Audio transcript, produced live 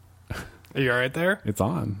Are you all right there? It's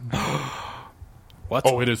on. What's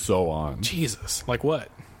Oh, it is so on. Jesus. Like what?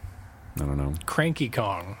 I don't know. Cranky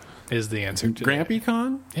Kong is the answer to Grampy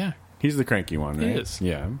Con? that. Yeah. He's the cranky one, right? He is.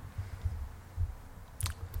 Yeah.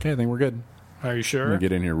 Okay, I think we're good. Are you I'm sure? going to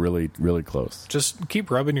get in here really, really close. Just keep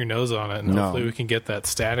rubbing your nose on it, and No. hopefully we can get that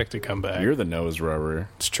static to come back. You're the nose rubber.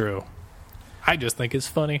 It's true. I just think it's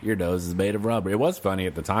funny. Your nose is made of rubber. It was funny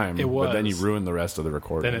at the time. It But then you was. ruined the rest of the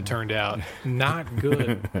recording. Then it turned out not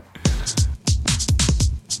good.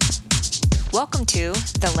 Welcome to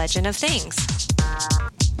The Legend of Things.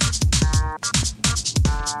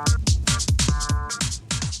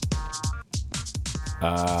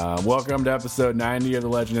 Welcome to episode 90 of The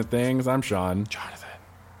Legend of Things. I'm Sean. Jonathan.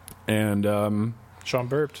 And Sean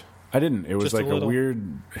burped. I didn't. It was Just a like a little.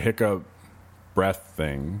 weird hiccup breath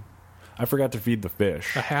thing. I forgot to feed the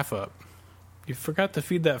fish. A half up. You forgot to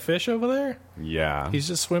feed that fish over there? Yeah. He's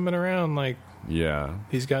just swimming around like Yeah.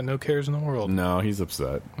 he's got no cares in the world. No, he's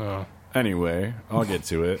upset. Oh. Anyway, I'll get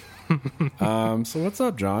to it. So what's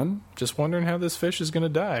up, John? Just wondering how this fish is going to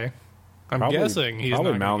die. I'm guessing he's probably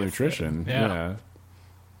not gonna get malnutrition. fed. Yeah.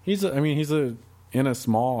 He's in a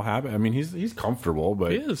small habit. I mean, he's comfortable,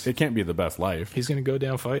 but He is. it can't be the best life. He's going to go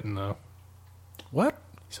down fighting, though. What?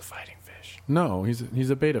 He's a fighting fish. No, he's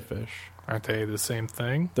a beta fish. Aren't they the same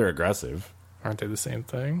thing? They're aggressive. Aren't they the same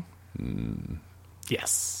thing?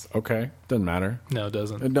 Yes. Okay, doesn't matter. No, it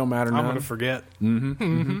doesn't. It don't matter I'm now. going to forget.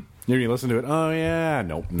 You listen to it. Oh yeah,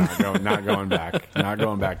 nope, not going back. Not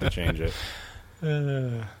going back to change it.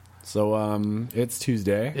 So it's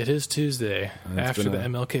Tuesday. It is Tuesday after the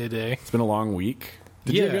MLK Day. It's been a long week.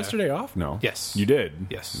 Did you have Yeah. yesterday off? No. Yes. You did?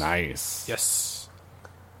 Yes. Nice. Yes.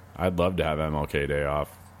 I'd love to have MLK Day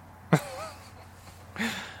off.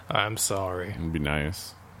 I'm sorry. It'd be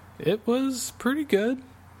nice. It was pretty good.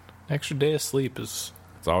 Extra day of sleep is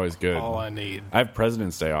It's always good. all I need. I have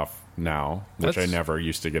President's Day off now, which I That's- never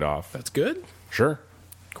used to get off. That's good? Sure.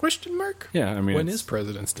 Question mark? Yeah, I mean, When it's is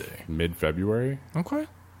President's Day? mid-February, Okay.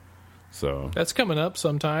 so That's coming up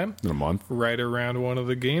sometime. in a month. Right around one of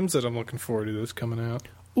the games that I'm looking forward to that's coming out.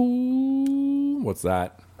 Ooh, what's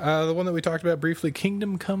that? The one that we talked about briefly,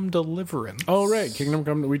 Kingdom Come Deliverance. Oh, right, Kingdom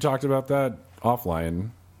Come. We talked about that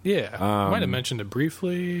offline. Yeah. Might have mentioned it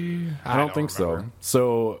briefly. I don't think remember.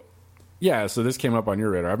 so. So, yeah, so this came up on your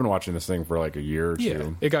radar. I've been watching this thing for like a year or Yeah.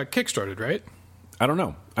 two. It got kickstarted, right? I don't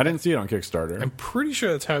know. I didn't see it on Kickstarter. I'm pretty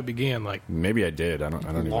sure that's how it began, like Maybe I did. I don't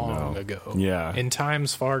even long know. ago. Yeah. In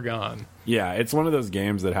times far gone. Yeah, it's one of those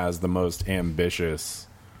games that has the most ambitious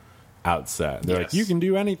outset. They're like, Yes. you can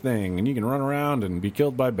do anything, and you can run around and be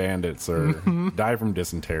killed by bandits or die from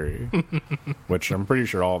dysentery, which I'm pretty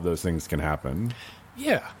sure all of those things can happen.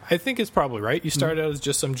 Yeah, I think it's probably right. You start out as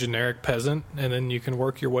just some generic peasant, and then you can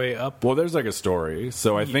work your way up. Well, there's like a story,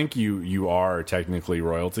 so I think you are technically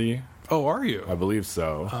royalty. Oh, are you? I believe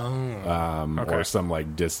so. Okay. Or some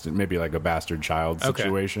like distant, maybe like a bastard child Okay.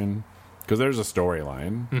 situation. Because there's a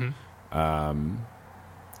storyline.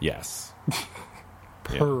 Yes.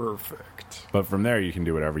 Perfect. But from there, you can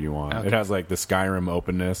do whatever you want. Okay. It has like the Skyrim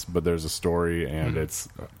openness, but there's a story, and it's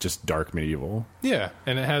just dark medieval. Yeah,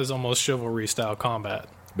 and it has almost chivalry style combat,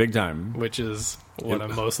 Big time. which is what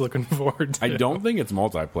I'm most looking forward to. I don't think it's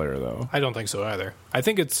multiplayer, though. I don't think so either. I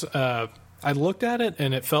think it's. I looked at it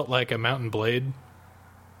and it felt like a Mountain Blade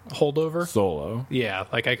holdover. Solo. Yeah,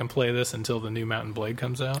 like I can play this until the new Mountain Blade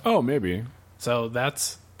comes out. Oh, maybe. So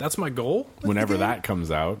that's my goal. with Whenever the game. that comes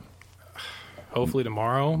out. Hopefully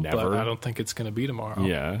tomorrow, but Never. I don't think it's going to be tomorrow.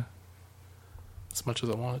 Yeah. As much as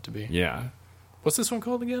I want it to be. Yeah. What's this one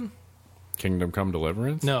called again? Kingdom Come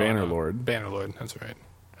Deliverance? No, Bannerlord. Bannerlord. That's right.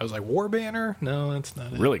 I was like, War Banner? No, that's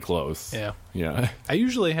not it. Really close. Yeah. Yeah. I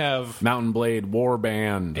usually have Mountain Blade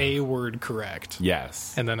Warband. a word correct,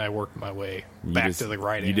 Yes. and then I work my way You back just- to the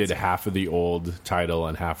right You answer. did half of the old title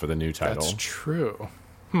and half of the new title. That's true.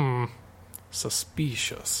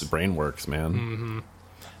 Suspicious. The brain works, man.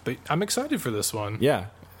 But I'm excited for this one. Yeah.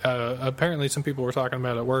 Apparently, some people were talking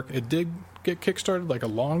about it at work. It did get kickstarted like a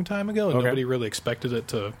long time ago, and Okay. nobody really expected it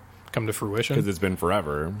to come to fruition. Because it's been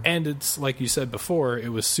forever. And it's, like you said before, it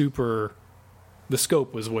was super... The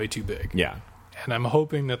scope was way too big. Yeah. And I'm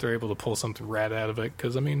hoping that they're able to pull something rad out of it,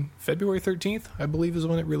 because, I mean, February 13th, I believe, is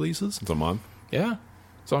when it releases. It's a month. Yeah.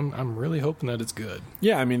 So I'm really hoping that it's good.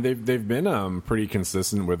 Yeah, I mean they've been pretty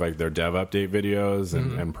consistent with like their dev update videos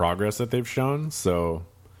and progress that they've shown. So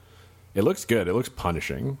it looks good. It looks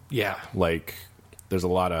punishing. Yeah. Like there's a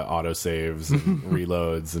lot of autosaves and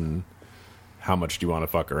reloads and how much do you want to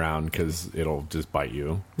fuck around because it'll just bite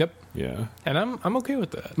you. Yep. Yeah. And I'm okay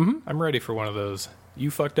with that. I'm ready for one of those you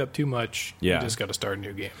fucked up too much. Yeah. You just got to start a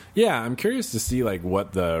new game. Yeah, I'm curious to see like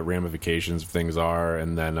what the ramifications of things are,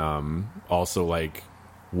 and then also like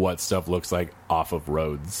what stuff looks like off of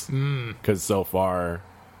roads. Because so far,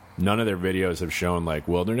 none of their videos have shown like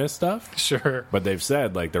wilderness stuff. Sure. But they've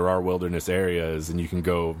said like there are wilderness areas, and you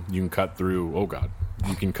can cut through. Oh God,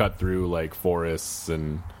 you can cut through like forests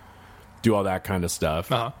and do all that kind of stuff.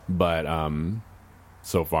 Uh-huh. But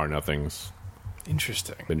so far nothing's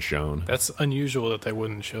Interesting. been shown. That's unusual that they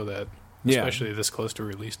wouldn't show that, Yeah. especially this close to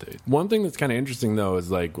release date. One thing that's kind of interesting though is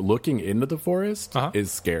like looking into the forest Uh-huh.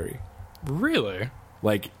 is scary. Really?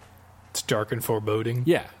 Like, It's dark and foreboding.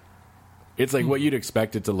 yeah, it's like what you'd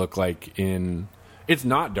expect it to look like in. It's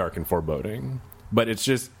not dark and foreboding, but it's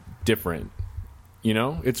just different. You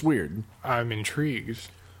know, it's weird. I'm intrigued.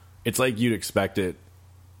 It's like you'd expect it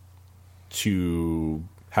to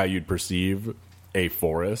how you'd perceive a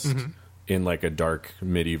forest in like a dark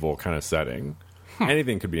medieval kind of setting.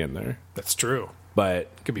 Anything could be in there, That's true. but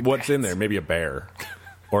Could be what's in bats. there? Maybe a bear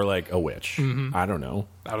or like a witch. I don't know.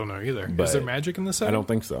 I don't know either. But Is there magic in this setting? I don't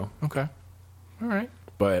think so. Okay. All right.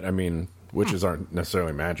 But I mean, witches aren't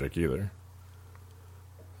necessarily magic either,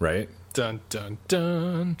 right? Dun, dun,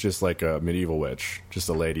 dun. Just like a medieval witch, just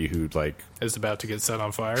a lady who like Is about to get set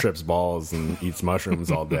on fire. trips balls and eats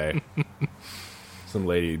mushrooms all day. Some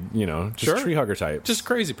lady, you know, just Sure. tree hugger type. Just a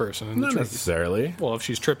crazy person in the not trees. necessarily. Well, if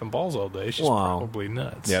she's tripping balls all day, she's Wow. probably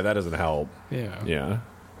nuts. Yeah, that doesn't help. Yeah. Yeah.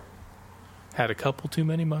 Had a couple too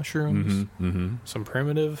many mushrooms. Some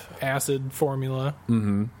primitive acid formula.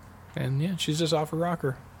 And yeah, she's just off a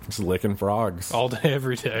rocker Just licking frogs. all day,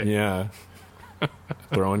 every day. Yeah.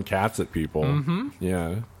 Throwing cats at people.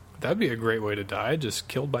 Yeah. That'd be a great way to die. Just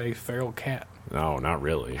killed by a feral cat. No, not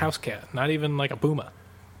really. House cat. Not even like a puma.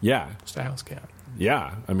 Yeah. Just a house cat.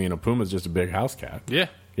 Yeah. I mean, a puma's just a big house cat. Yeah.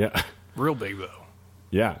 Yeah. Real big, though.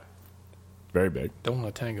 Yeah. Very big. Don't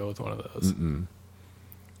want to tango with one of those.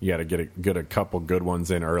 You got to get a couple good ones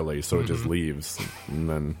in early, so it just leaves, and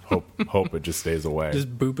then hope it just stays away.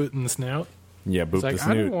 Just boop it in the snout. Yeah, boop It's the like, I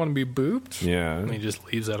don't snoot. want to be booped. Yeah, And he just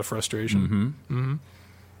leaves out of frustration.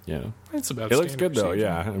 yeah. It's about It looks standard good though. procedure.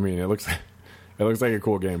 Yeah, I mean, it looks like a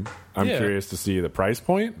cool game. I'm Yeah. curious to see the price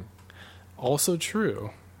point Also true.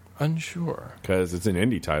 Unsure. because it's an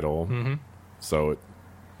indie title, so it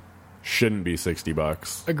shouldn't be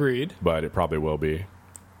 $60, Agreed. but it probably will be.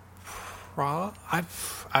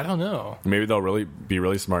 I don't know. Maybe they'll really be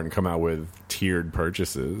really smart and come out with tiered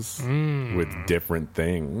purchases with different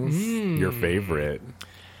things. Your favorite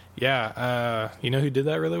Yeah. You know who did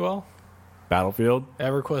that really well? Battlefield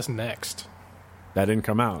EverQuest Next. that didn't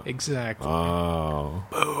come out. Exactly. Oh,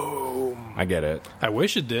 Boom. I get it. I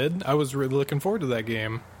wish it did. I was really looking forward to that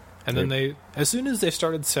game. And then as soon as they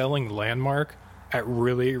started selling Landmark at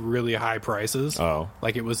really, really high prices,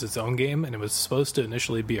 like it was its own game, and it was supposed to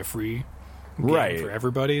initially be a free game Right. for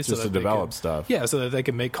everybody. Just so to that they develop could- stuff. Yeah, so that they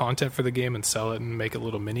could make content for the game and sell it and make a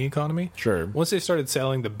little mini economy. Sure. Once they started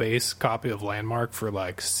selling the base copy of Landmark for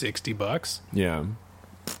like $60, Yeah.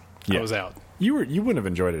 I was out. You wouldn't have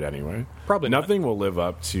enjoyed it anyway. Probably not. Nothing will live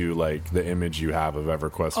up to like the image you have of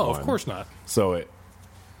EverQuest. Oh, 1. of course not. So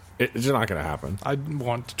it's just not going to happen. I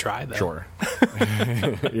want to try that. Sure.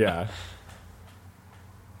 Yeah.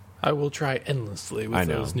 I will try endlessly I with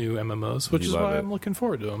know. those new MMOs, which You is love why it. I'm looking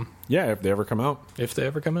forward to them Yeah. If they ever come out. if they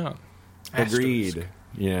ever come out. Agreed. Asterisk.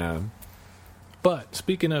 Yeah. But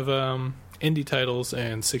speaking of indie titles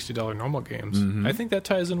and $60 normal games, I think that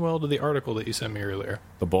ties in well to the article that you sent me earlier.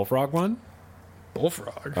 The Bullfrog one?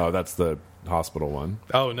 Bullfrog. Oh, that's the hospital one.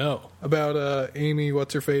 Oh no, about Amy,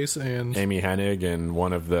 what's her face, and Amy Hennig and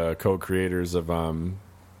one of the co-creators of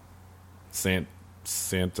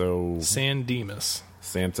Santo San Dimas,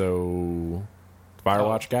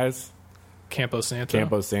 Firewatch guys, Campo Santo.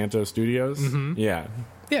 Campo Santo Studios. Yeah,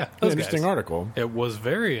 Yeah, those interesting guys. article. It was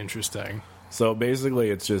very interesting. So basically,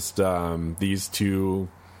 it's just these two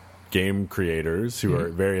game creators who are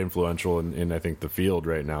very influential in I think the field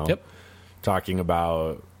right now. Yep. Talking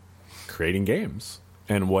about creating games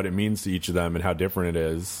and what it means to each of them and how different it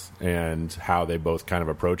is and how they both kind of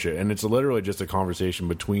approach it. And it's literally just a conversation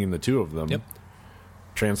between the two of them, Yep.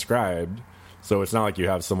 transcribed. So it's not like you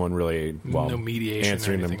have someone really No mediation or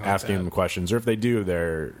answering them, anything like asking that. them questions, or if they do,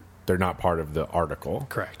 they're not part of the article.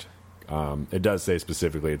 Correct. It does say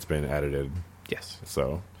specifically it's been edited. Yes.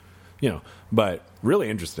 So, but really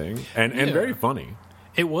interesting and Yeah. very funny.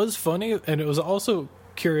 It was funny, and it was also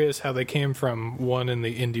curious how they came from one in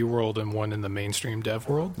the indie world and one in the mainstream dev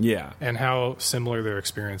world, Yeah, and how similar their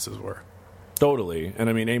experiences were. totally. And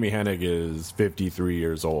I mean, Amy Hennig is 53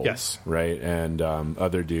 years old. Yes. Right. And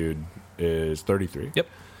other dude is 33. Yep.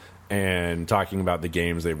 and talking about the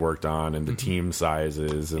games they've worked on and the team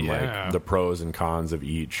sizes and like the pros and cons of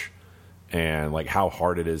each, and like how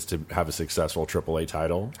hard it is to have a successful AAA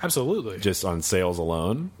title. Absolutely. Just on sales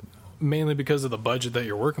alone. Mainly because of the budget that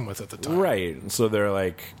you're working with at the time. Right. So they're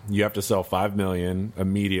like, you have to sell 5 million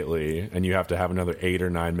immediately, and you have to have another 8 or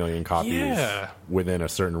 9 million copies within a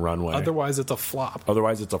certain runway. Otherwise, it's a flop.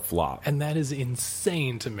 And that is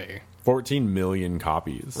insane to me. 14 million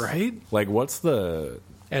copies. Right? Like, what's the...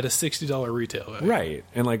 At a $60 retail value. Right.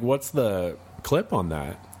 And, like, what's the clip on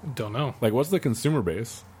that? Don't know. Like, what's the consumer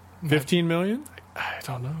base? 15 million? I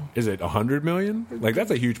don't know. Is it 100 million? Like,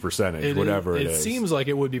 that's a huge percentage, it is. It seems like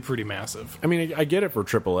it would be pretty massive. I mean, I get it for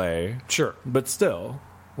AAA. Sure. But still,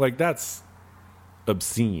 like, that's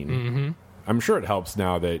obscene. Mm-hmm. I'm sure it helps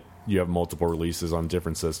now that you have multiple releases on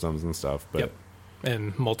different systems and stuff. But yep.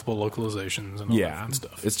 And multiple localizations and all that fun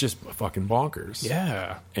stuff. It's just fucking bonkers.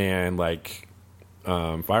 Yeah. And, like,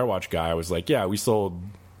 Firewatch guy was like, yeah, we sold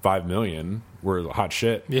 5 million. We're hot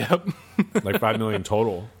shit. Yep. Like 5 million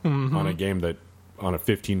total on a game that on a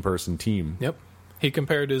 15-person team. Yep. He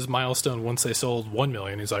compared his milestone once they sold 1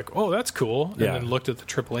 million. He's like, oh, that's cool. And then looked at the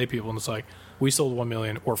AAA people and it's like, we sold 1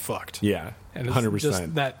 million or fucked. Yeah. And it's 100%.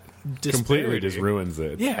 Just that disparity. Completely just ruins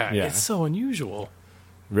it. Yeah. It's so unusual.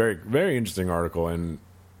 Very, very interesting article and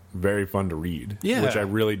very fun to read. Yeah. Which I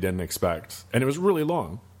really didn't expect. And it was really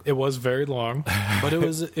long. It was very long, but it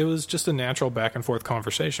was just a natural back and forth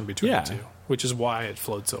conversation between the two, which is why it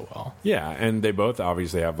flowed so well. Yeah, and they both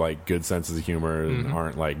obviously have like good senses of humor and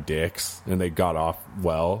aren't like dicks, and they got off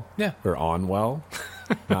well. Yeah, or on well,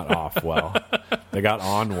 not off well. They got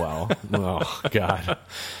on well. Oh God,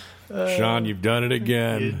 Shaun, you've done it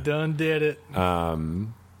again. You done did it.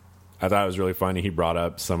 I thought it was really funny. He brought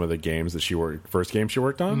up some of the games that first game she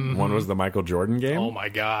worked on. One was the Michael Jordan game. Oh my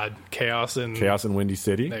God, Chaos in Windy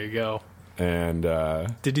City. There you go. And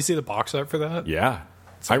did you see the box art for that? Yeah,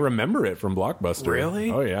 I remember it from Blockbuster. Really?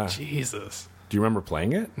 Oh yeah. Jesus. Do you remember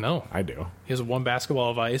playing it? No, I do. He has one basketball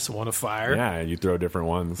of ice, one of fire. Yeah, and you throw different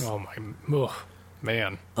ones. Oh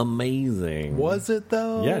man, amazing. Was it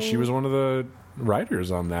though? Yeah, she was one of the writers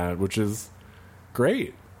on that, which is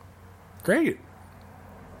great. Great.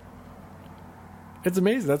 It's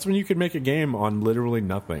amazing. That's when you could make a game on literally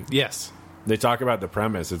nothing. Yes. They talk about the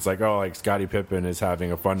premise. It's like, oh, like Scottie Pippen is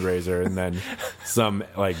having a fundraiser, and then some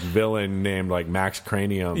like villain named like Max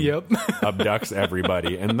Cranium abducts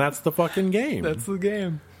everybody, and that's the fucking game. That's the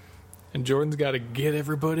game. And Jordan's got to get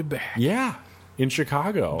everybody back. Yeah, in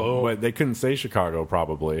Chicago. Boom. But they couldn't say Chicago,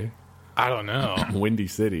 probably. I don't know. Windy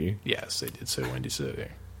City. Yes, they did say Windy City.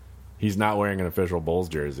 He's not wearing an official Bulls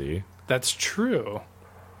jersey. That's true.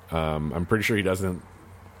 I'm pretty sure he doesn't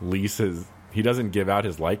he doesn't give out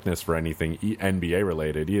his likeness for anything NBA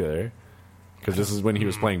related either, because this is when he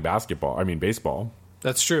was playing baseball.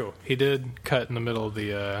 That's true. He did cut in the middle of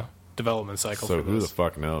the development cycle. So for who this. the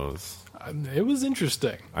fuck knows? It was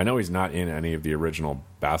interesting. I know he's not in any of the original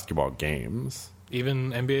basketball games.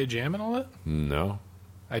 Even NBA Jam and all that? No.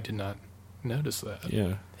 I did not notice that.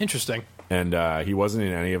 Yeah. Interesting. And he wasn't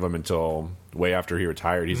in any of them until way after he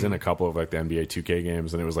retired. He's in a couple of like the NBA 2K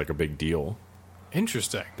games, and it was like a big deal.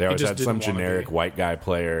 Interesting. They always had some generic white guy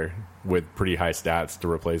player with pretty high stats to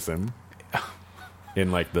replace him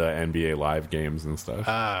in like the NBA Live games and stuff.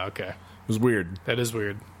 Ah, okay. It was weird. That is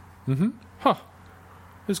weird. Mm-hmm. Huh.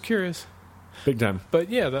 I was curious. Big time. But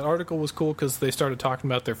yeah, that article was cool because they started talking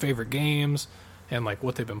about their favorite games and like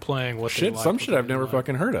what they've been playing, some shit I've never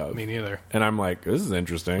fucking heard of. Me neither. And I'm like, this is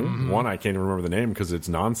interesting. Mm-hmm. One, I can't even remember the name because it's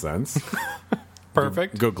nonsense.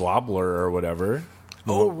 Perfect. Go Globler or whatever.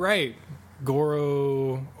 Oh, right.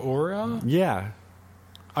 Gorogoa? Yeah.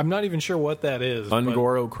 I'm not even sure what that is.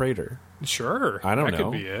 Ungoro Crater. Sure. I don't know. That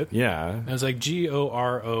could be it. Yeah. It was like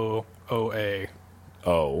Gorogoa.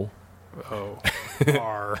 O-R.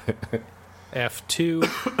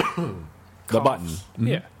 F2. The button. Mm-hmm.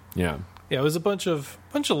 Yeah. Yeah. Yeah, it was a bunch of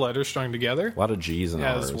letters strung together. A lot of G's and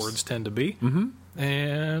R's. As words tend to be. Mm-hmm.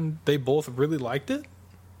 And they both really liked it.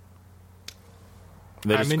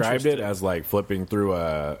 They described it as like flipping through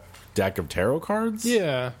a deck of tarot cards.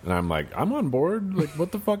 Yeah. And I'm like, I'm on board. Like,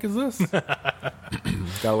 what the fuck is this?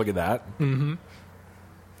 Gotta look at that. Mm-hmm.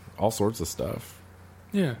 All sorts of stuff.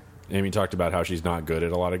 Yeah. Amy talked about how she's not good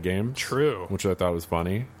at a lot of games. True. Which I thought was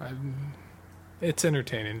funny. It's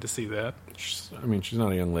entertaining to see that. She's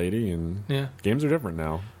not a young lady, and games are different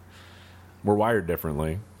now. We're wired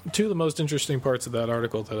differently. Two of the most interesting parts of that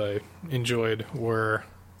article that I enjoyed were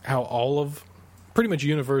how pretty much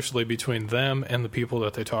universally between them and the people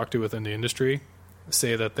that they talk to within the industry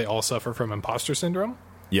say that they all suffer from imposter syndrome.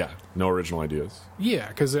 Yeah, no original ideas. Yeah,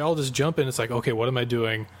 because they all just jump in. It's like, okay, what am I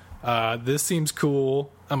doing? This seems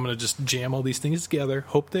cool. I'm going to just jam all these things together.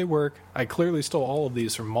 Hope they work. I clearly stole all of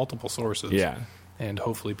these from multiple sources. Yeah. And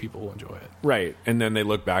hopefully people will enjoy it. Right. And then they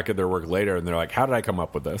look back at their work later and they're like, how did I come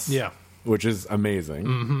up with this? Yeah. Which is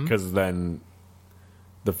amazing. Because then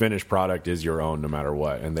the finished product is your own no matter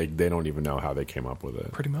what. And they don't even know how they came up with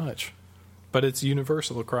it. Pretty much. But it's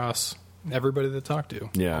universal across everybody they talk to.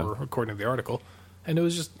 Yeah. Or according to the article. And it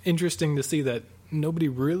was just interesting to see that nobody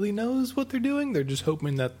really knows what they're doing. They're just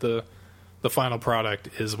hoping that the final product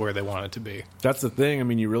is where they want it to be. That's the thing. I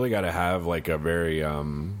mean, you really got to have like a very,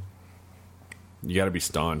 you got to be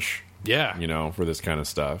staunch. Yeah. You know, for this kind of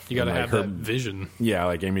stuff. You got to like have that vision. Yeah,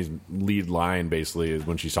 like Amy's lead line basically is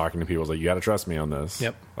when she's talking to people, is like, you got to trust me on this.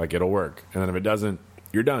 Yep. Like, it'll work. And then if it doesn't,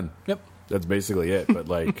 you're done. Yep. That's basically it. But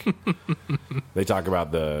like, they talk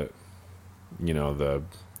about the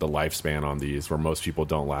lifespan on these, where most people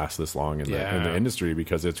don't last this long in the industry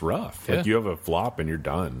because it's rough. Yeah. Like, you have a flop and you're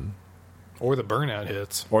done. Or the burnout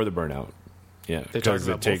hits. Or the burnout. Yeah.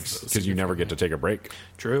 Because you never get to take a break.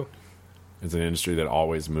 True. It's an industry that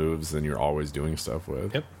always moves and you're always doing stuff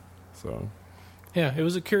with. Yep. So. Yeah, it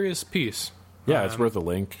was a curious piece. Yeah, it's worth a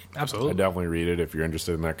link. Absolutely. I'd definitely read it if you're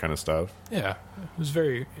interested in that kind of stuff. Yeah. It was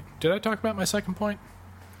very... Did I talk about my second point?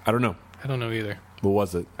 I don't know. I don't know either. What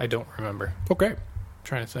was it? I don't remember. Okay. I'm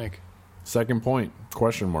trying to think. Second point,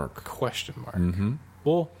 question mark. Question mark. Mm-hmm.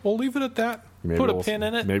 We'll leave it at that. Maybe Put a pin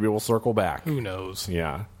in it. Maybe we'll circle back. Who knows?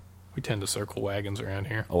 Yeah. We tend to circle wagons around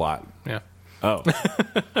here. A lot. Yeah. Oh.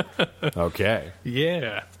 Okay.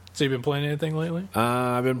 Yeah. So you've been playing anything lately?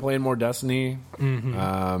 I've been playing more Destiny.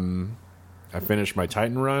 Mm-hmm. I finished my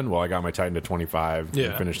Titan run. Well, I got my Titan to 25. Yeah.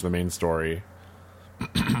 And finished the main story.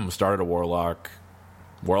 Started a Warlock.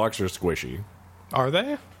 Warlocks are squishy. Are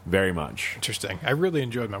they? Very much. Interesting. I really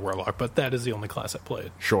enjoyed my Warlock, but that is the only class I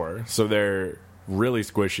played. Sure. So they're really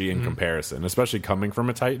squishy in comparison, especially coming from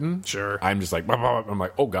a Titan. Sure. I'm just like, I'm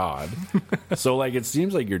like, oh God. So like, it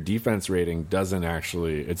seems like your defense rating doesn't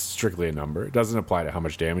actually, it's strictly a number. It doesn't apply to how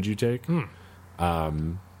much damage you take. I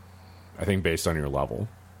think based on your level.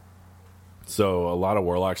 So a lot of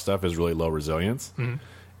Warlock stuff is really low resilience.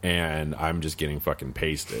 And I'm just getting fucking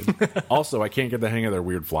pasted. Also, I can't get the hang of their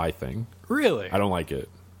weird fly thing. Really? I don't like it.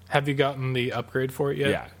 Have you gotten the upgrade for it yet?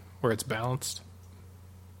 Yeah. Where it's balanced?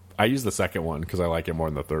 I use the second one because I like it more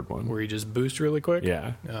than the third one. Where you just boost really quick?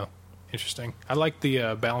 Yeah. Oh, interesting. I like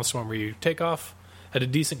the balanced one where you take off at a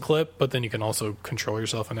decent clip, but then you can also control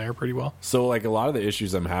yourself in there pretty well. So, like, a lot of the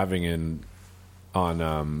issues I'm having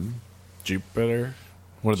on Jupiter,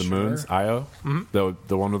 one of the moons, Io,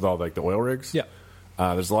 the one with all, like, the oil rigs. Yeah.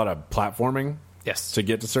 There's a lot of platforming Yes. to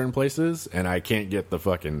get to certain places, and I can't get the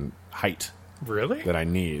fucking height Really? that I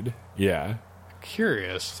need. Yeah.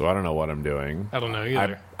 Curious. So I don't know what I'm doing. I don't know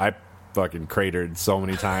either. I fucking cratered so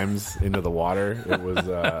many times into the water.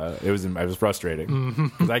 It was frustrating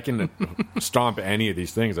because I can stomp any of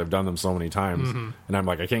these things. I've done them so many times, and I'm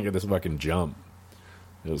like, I can't get this fucking jump.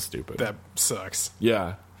 It was stupid. That sucks.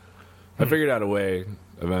 Yeah. I figured out a way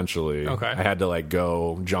eventually. Okay. I had to like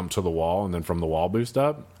go jump to the wall and then from the wall boost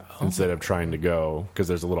up instead of trying to go, because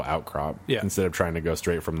there's a little outcrop. Yeah. Instead of trying to go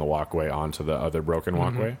straight from the walkway onto the other broken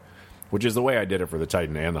walkway, which is the way I did it for the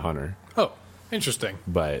Titan and the Hunter. Oh, interesting.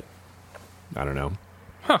 But I don't know.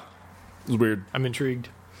 Huh. It was weird. I'm intrigued.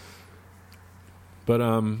 But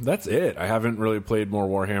that's it. I haven't really played more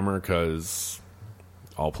Warhammer because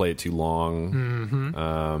I'll play it too long.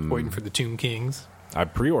 Waiting for the Tomb Kings. I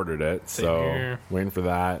pre-ordered it, Same so here. waiting for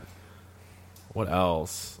that. What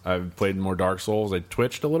else? I've played more Dark Souls. I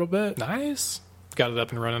twitched a little bit. Nice. Got it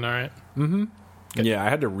up and running all right. Good. Yeah, I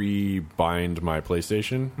had to rebind my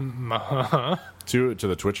PlayStation to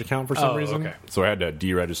the Twitch account for some reason. Okay. So I had to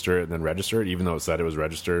deregister it and then register it, even though it said it was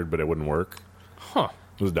registered, but it wouldn't work. Huh.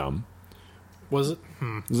 It was dumb. Was it?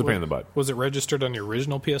 It was a pain in the butt. Was it registered on your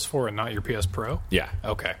original PS4 and not your PS Pro? Yeah.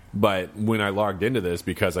 Okay. But when I logged into this,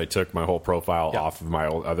 because I took my whole profile off of my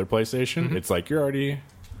old other PlayStation, it's like, you're already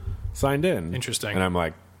signed in. Interesting. And I'm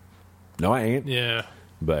like, no, I ain't. Yeah.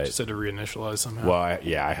 But Just had to reinitialize somehow. well,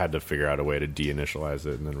 I had to figure out a way to deinitialize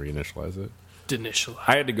it and then reinitialize it. Deinitialize.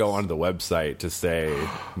 I had to go onto the website to say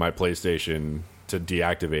my PlayStation to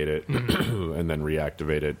deactivate it and then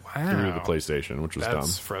reactivate it through the PlayStation, which was dumb.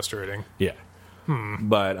 That's frustrating. Yeah.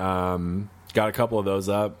 But got a couple of those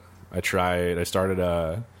up. I started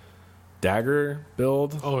a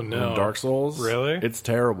Dagger-Build Oh, no. in Dark Souls. Really? It's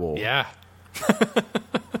terrible. Yeah.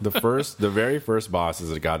 The very first boss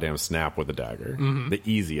is a goddamn snap with a dagger. The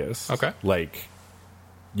easiest. Okay. Like,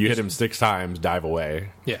 you hit him 6 times, dive away.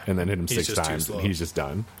 Yeah. And then hit him He's 6 just too times, slow. and he's just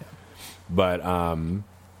done. Yeah. But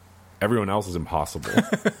everyone else is impossible.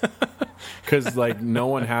 Because, like, no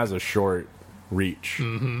one has a short reach.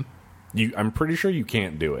 I'm pretty sure you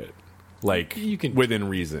can't do it. Like, you can within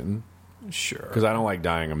reason. Sure. Because I don't like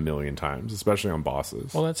dying a million times, especially on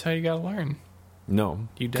bosses. Well, that's how you gotta learn. No.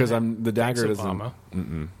 You Because didn't. the dagger Thanks, doesn't...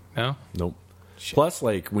 Obama. No? Nope. Shit. Plus,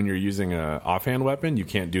 like, when you're using a offhand weapon, you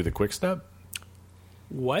can't do the quick step,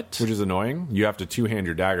 What? which is annoying. You have to two-hand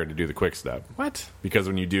your dagger to do the quick step. What? Because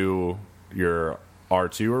when you do your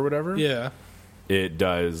R2 or whatever, Yeah. it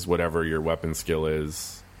does whatever your weapon skill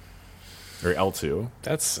is. Or L2.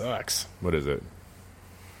 That sucks. What is it?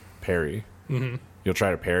 Parry. You'll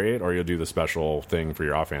try to parry it, or you'll do the special thing for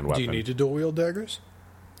your offhand weapon. Do you need to dual wield daggers?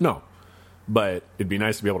 No. But it'd be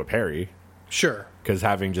nice to be able to parry, Sure. because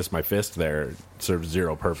having just my fist there serves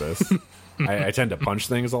zero purpose. I tend to punch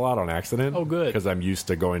things a lot on accident. Oh, good. Because I'm used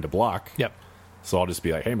to going to block. Yep. So I'll just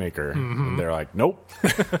be like, Haymaker. And they're like, nope.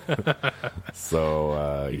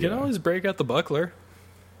 So, You can always break out the buckler,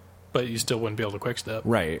 but you still wouldn't be able to quick step.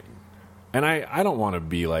 Right. And I don't want to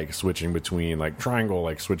be, like, switching between, like, triangle,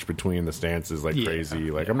 like, switch between the stances like crazy.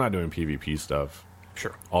 Like, I'm not doing PvP stuff.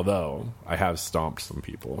 Sure. Although, I have stomped some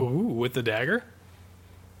people. Ooh, with the dagger?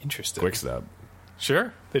 Interesting. Quick step.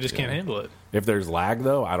 Sure. They just can't handle it. If there's lag,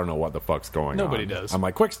 though, I don't know what the fuck's going on. Nobody does. I'm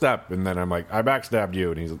like, quick step, and then I'm like, I backstabbed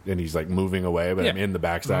you, and he's like moving away, but I'm in the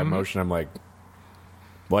backstab motion. I'm like,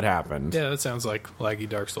 what happened? Yeah, that sounds like laggy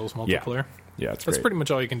Dark Souls multiplayer. Yeah, it's That's great. pretty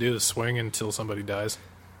much all you can do is swing until somebody dies.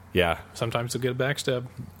 Yeah, Sometimes you'll get a backstab.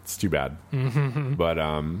 it's too bad. But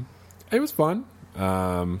it was fun.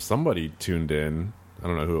 Somebody tuned in. I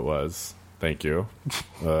don't know who it was. Thank you.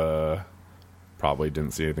 Probably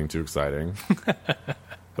didn't see anything too exciting.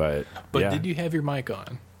 But yeah. Did you have your mic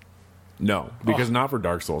on? No, because not for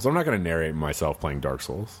Dark Souls. I'm not going to narrate myself playing Dark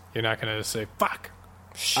Souls. You're not going to say, fuck.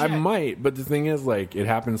 Shit. I might, but the thing is, like, it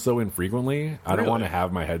happens so infrequently. I don't want to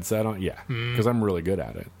have my headset on. Yeah, because I'm really good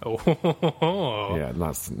at it. Oh. Yeah,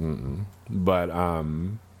 not. But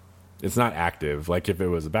it's not active. Like if it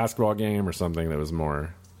was a basketball game or something that was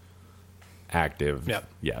more active. Yep.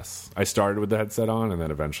 Yes, I started with the headset on, and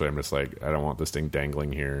then eventually I'm just like, I don't want this thing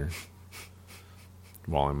dangling here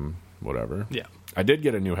while I'm whatever. Yeah. I did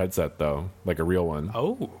get a new headset though, like a real one.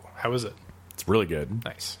 Oh, how is it? It's really good.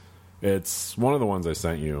 Nice. It's one of the ones I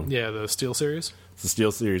sent you. Yeah, the Steel Series. It's the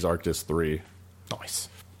SteelSeries Arctis 3. Nice.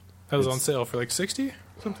 That was on sale for like 60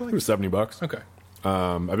 something It like was $70. Okay.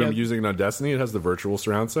 I've been using it on Destiny. It has the virtual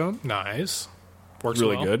surround sound. Nice. Works It's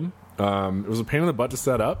really well. good. It was a pain in the butt to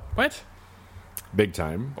set up. What? Big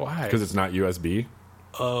time. Why? Because it's not USB.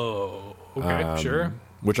 Oh, okay, sure.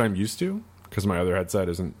 Which I'm used to, because my other headset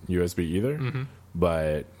isn't USB either.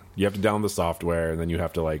 But you have to download the software, and then you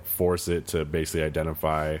have to like force it to basically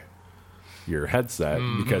identify your headset,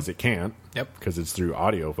 because it can't. Yep. Because it's through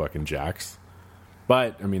audio fucking jacks.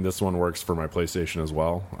 But, I mean, this one works for my PlayStation as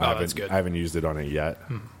well. That's good. I haven't used it on it yet.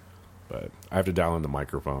 But I have to download the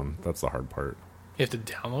microphone. That's the hard part. You have to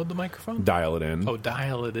download the microphone? Dial it in. Oh,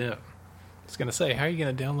 dial it in. I was going to say, how are you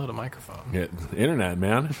going to download a microphone? Yeah, internet,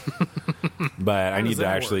 man. But I need does to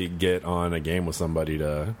that actually get on a game with somebody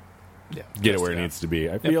to Yeah, get it test where it out. needs to be.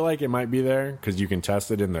 I feel like it might be there because you can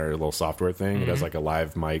test it in their little software thing. It has like a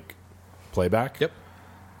live mic playback. Yep.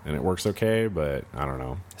 And it works okay, but I don't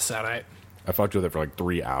know. Saturday. I fucked with it for like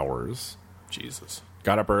 3 hours. Jesus.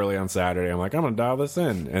 Got up early on Saturday. I'm like, I'm going to dial this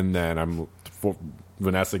in. And then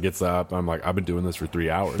Vanessa gets up. I'm like, I've been doing this for 3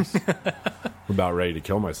 hours. I'm about ready to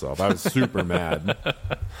kill myself. I was super mad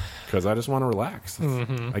because I just want to relax.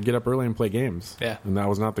 I get up early and play games. Yeah. And that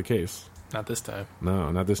was not the case. Not this time.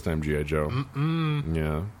 No, not this time, G.I. Joe.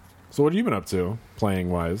 Yeah. So what have you been up to,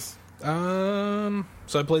 playing-wise? So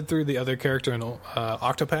I played through the other character in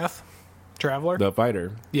Octopath Traveler. The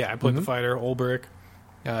fighter. Yeah, I played the fighter, Ulbrich,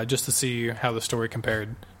 just to see how the story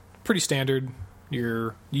compared. Pretty standard.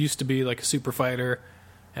 You used to be like a super fighter,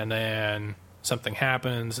 and then something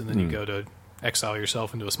happens, and then you go to exile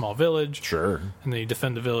yourself into a small village. Sure. And then you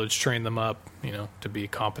defend the village, train them up, to be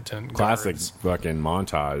competent Classic guards. fucking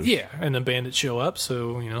montage. Yeah, and then bandits show up,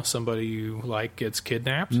 so, somebody you like gets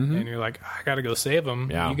kidnapped, and you're like, I gotta go save them.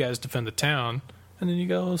 Yeah. You guys defend the town, and then you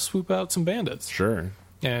go swoop out some bandits. Sure.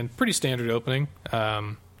 And pretty standard opening.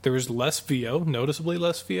 There was less VO, noticeably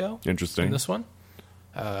less VO Interesting. in this one.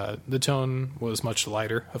 The tone was much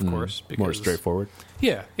lighter, of course. Because, More straightforward.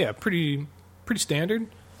 Yeah, pretty standard.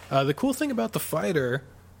 The cool thing about the fighter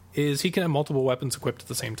is he can have multiple weapons equipped at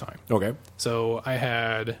the same time. Okay. So I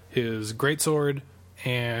had his greatsword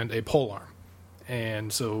and a polearm.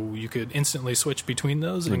 And so you could instantly switch between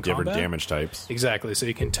those in Different combat. damage types. Exactly. So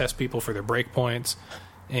you can test people for their breakpoints.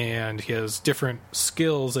 And he has different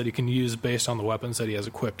skills that he can use based on the weapons that he has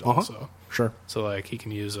equipped also. Sure. So, like, he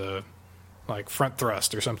can use a front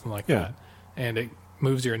thrust or something like Yeah. that. And it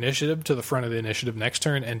moves your initiative to the front of the initiative next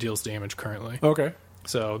turn and deals damage currently. Okay.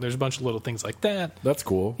 So there's a bunch of little things like that. That's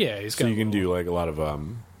cool. Yeah, he's so got you can do like a lot of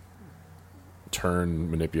turn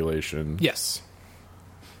manipulation. Yes.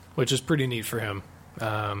 Which is pretty neat for him.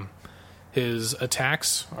 His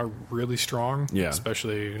attacks are really strong. Yeah.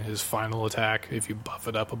 Especially his final attack. If you buff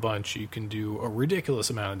it up a bunch, you can do a ridiculous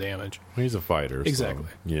amount of damage. He's a fighter. Exactly. So,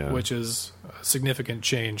 yeah. Which is a significant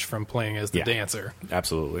change from playing as the dancer.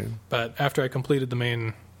 Absolutely. But after I completed the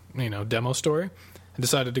main, demo story, I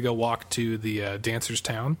decided to go walk to the dancer's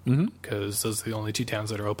town because those are the only 2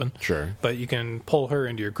 towns that are open. Sure. But you can pull her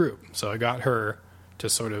into your group. So I got her to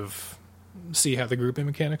sort of see how the grouping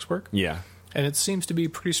mechanics work. Yeah. And it seems to be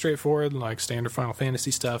pretty straightforward, like standard Final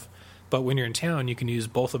Fantasy stuff. But when you're in town, you can use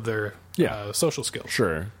both of their social skills.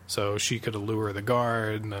 Sure. So she could allure the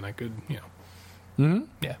guard, and then I could,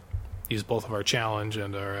 use both of our challenge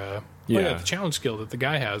and our... the challenge skill that the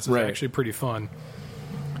guy has is actually pretty fun.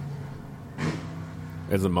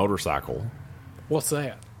 It's a motorcycle. What's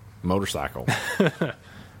that? Motorcycle.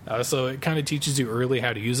 So it kind of teaches you early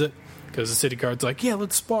how to use it. Because the city guard's like, yeah,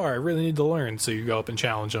 let's spar. I really need to learn. So you go up and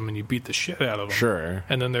challenge them, and you beat the shit out of them. Sure.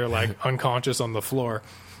 And then they're like unconscious on the floor.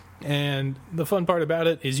 And the fun part about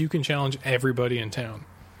it is you can challenge everybody in town.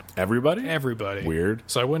 Everybody? Everybody. Weird.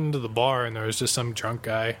 So I went into the bar, and there was just some drunk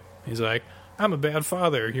guy. He's like, I'm a bad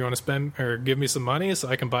father. You want to spend or give me some money so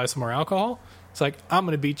I can buy some more alcohol? It's like, I'm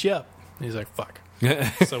going to beat you up. And he's like, fuck.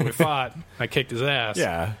 So we fought. I kicked his ass.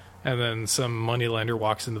 Yeah. And then some moneylender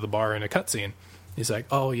walks into the bar in a cutscene. He's like,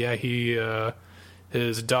 oh, yeah,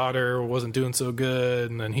 his daughter wasn't doing so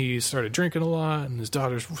good, and then he started drinking a lot, and his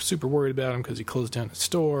daughter's super worried about him because he closed down his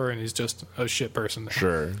store, and he's just a shit person there.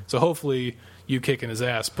 Sure. So hopefully you kicking his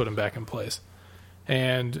ass put him back in place.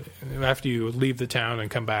 And after you leave the town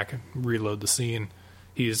and come back and reload the scene,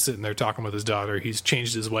 he's sitting there talking with his daughter. He's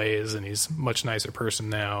changed his ways, and he's a much nicer person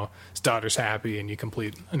now. His daughter's happy, and you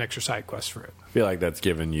complete an extra side quest for it. I feel like that's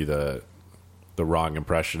given you the wrong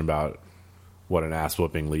impression about what an ass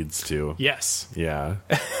whooping leads to. Yes. Yeah.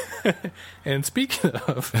 And speaking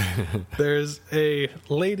of, there's a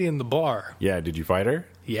lady in the bar. Yeah, did you fight her?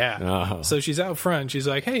 Yeah. Oh. So she's out front. She's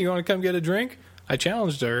like, hey, you want to come get a drink? I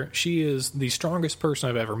challenged her. She is the strongest person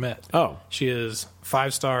I've ever met. Oh. She is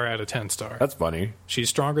 5-star out of 10-star. That's funny. She's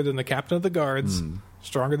stronger than the captain of the guards,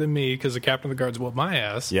 stronger than me because the captain of the guards whooped my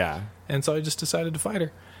ass. Yeah. And so I just decided to fight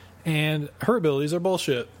her. And her abilities are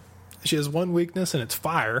bullshit. She has one weakness, and it's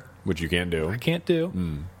fire. Which you can't do. I can't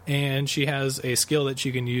do. And she has a skill that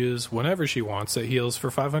she can use whenever she wants that heals for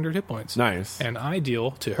 500 hit points. Nice. And I deal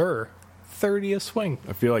to her 30 a swing.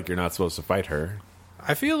 I feel like you're not supposed to fight her.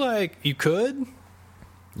 I feel like you could.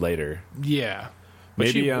 Later. Yeah. But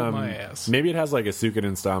Maybe she whooped my ass. Maybe it has like a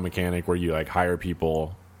Suikoden style mechanic where you like hire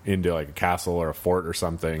people into like a castle or a fort or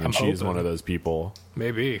something, and she's one of those people.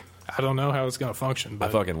 Maybe. I don't know how it's going to function, but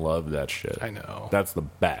I fucking love that shit. I know. That's the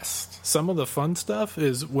best. Some of the fun stuff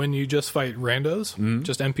is when you just fight randos,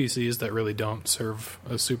 just NPCs that really don't serve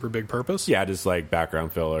a super big purpose. Yeah, just like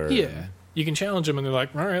background filler. Yeah. You can challenge them, and they're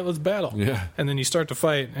like, all right, let's battle. Yeah. And then you start to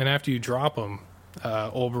fight, and after you drop them,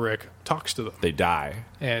 Ulbrich talks to them. They die.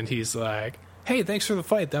 And he's like, hey, thanks for the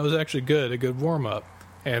fight. That was actually good. A good warm-up.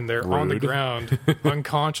 And they're on the ground,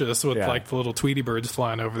 unconscious, with like the little Tweety birds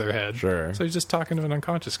flying over their head. Sure. So he's just talking to an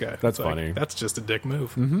unconscious guy. That's funny. That's just a dick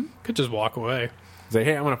move. Could just walk away. Say,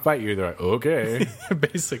 hey, I'm going to fight you. They're like, okay.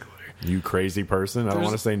 Basically. You crazy person. I don't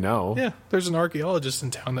want to say no. Yeah. There's an archaeologist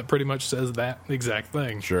in town that pretty much says that exact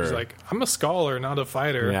thing. Sure. He's like, I'm a scholar, not a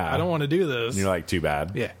fighter. Yeah. I don't want to do this. And you're like, too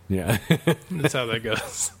bad. Yeah. Yeah. That's how that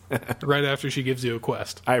goes. Right after she gives you a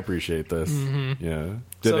quest. I appreciate this. Yeah.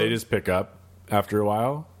 Did they just pick up after a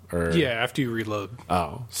while? Or? Yeah, after you reload.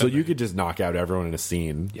 Oh, so you could just knock out everyone in a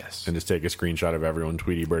scene. Yes. And just take a screenshot of everyone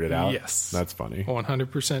Tweety birded out. Yes. That's funny.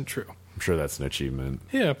 100% true. I'm sure that's an achievement.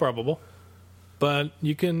 Yeah, probable. But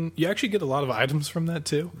you actually get a lot of items from that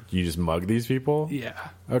too. You just mug these people? Yeah.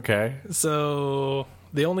 Okay. So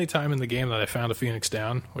the only time in the game that I found a Phoenix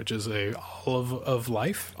down, which is a olive of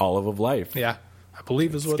life. Olive of life. Yeah. I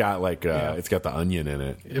believe is it's got like it's got the onion in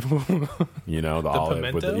it. You know, the olive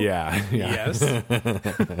pimento? with the Yes.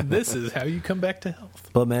 This is how you come back to health.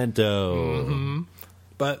 Pimento.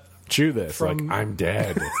 But chew this. Like, I'm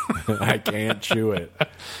dead. I can't chew it.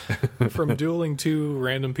 From dueling 2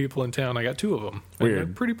 random people in town, I got 2 of them. Weird.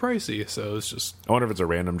 They're pretty pricey, so it's just... I wonder if it's a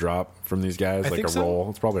random drop from these guys, like a roll.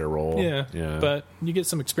 It's probably a roll. Yeah. But you get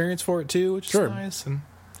some experience for it, too, which is nice. And,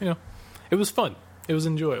 it was fun. It was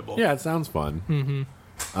enjoyable. Yeah, it sounds fun.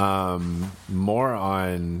 More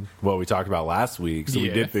on what we talked about last week. So we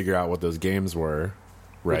did figure out what those games were,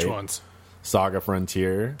 right? Which ones? Saga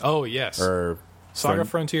Frontier. Oh, yes. Or Saga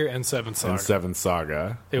Frontier and Seventh Saga. And Seventh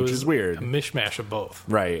Saga, which is weird. A mishmash of both.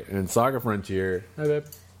 Right. And Saga Frontier... Hi, babe.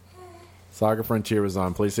 Saga Frontier was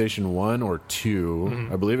on PlayStation 1 or 2.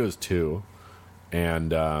 Mm-hmm. I believe it was 2.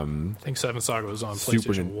 And... I think Seventh Saga was on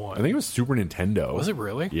PlayStation 1. I think it was Super Nintendo. Was it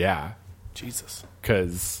really? Yeah. Jesus.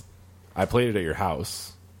 Because I played it at your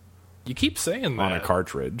house. You keep saying that. On a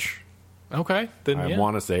cartridge. Okay. Then I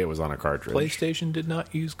want to say it was on a cartridge. PlayStation did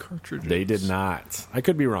not use cartridges. They did not. I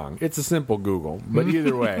could be wrong. It's a simple Google. But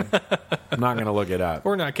either way, I'm not going to look it up.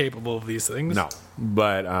 We're not capable of these things. No.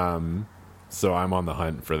 But, so I'm on the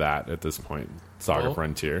hunt for that at this point. Saga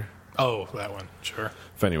Frontier. Oh, that one. Sure.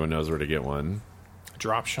 If anyone knows where to get one.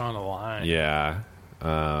 Drop Shaun a line. Yeah.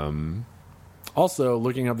 Also,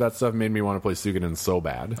 looking up that stuff made me want to play Suikoden so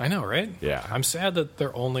bad. I know, right? Yeah. I'm sad that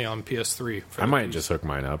they're only on PS3. I might just hook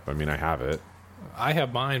mine up. I mean, I have it. I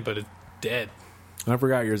have mine, but it's dead. I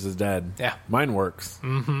forgot yours is dead. Yeah. Mine works.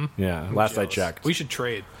 Mm-hmm. Yeah. Last I checked. We should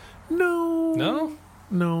trade. No. No?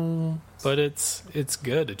 No. But it's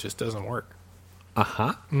good. It just doesn't work.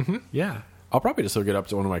 Uh-huh. Mm-hmm. Yeah. I'll probably just hook it up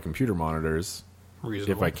to one of my computer monitors.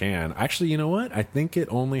 Reasonable. If I can. Actually, you know what? I think it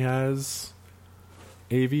only has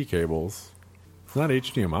AV cables. It's not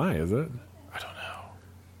HDMI, is it? I don't know.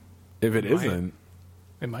 If it isn't,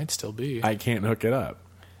 it might still be. I can't hook it up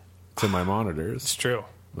to my monitors. It's true.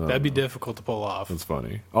 That'd be difficult to pull off. That's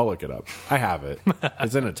funny. I'll look it up. I have it.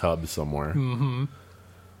 It's in a tub somewhere. Mm-hmm.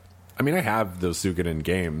 I mean, I have those Suikoden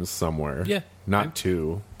games somewhere. Yeah. Not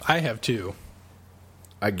 2. I have 2.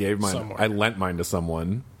 I gave mine. Somewhere. I lent mine to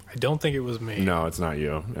someone. I don't think it was me. No, it's not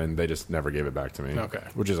you. And they just never gave it back to me. Okay.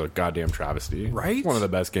 Which is a goddamn travesty. Right? It's one of the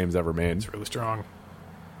best games ever made. It's really strong.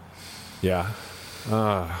 Yeah.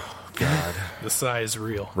 Oh, God. The sigh is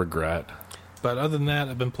real. Regret. But other than that,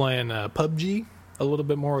 I've been playing PUBG a little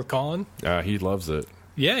bit more with Colin. He loves it.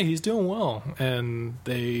 Yeah, he's doing well. And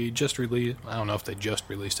they just released... I don't know if they just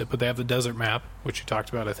released it, but they have the desert map, which you talked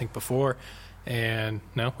about, I think, before. And...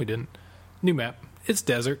 No, we didn't. New map. It's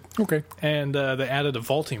desert. Okay. And they added a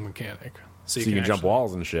vaulting mechanic. So you can jump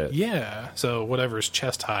walls and shit. Yeah. So whatever's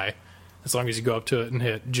chest high, as long as you go up to it and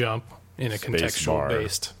hit jump in a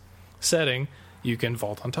contextual-based setting, you can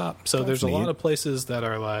vault on top. So there's a lot of places that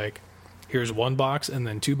are like, here's one box and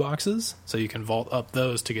then 2 boxes. So you can vault up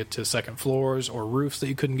those to get to second floors or roofs that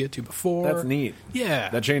you couldn't get to before. That's neat. Yeah.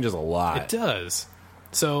 That changes a lot. It does.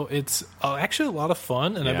 So it's actually a lot of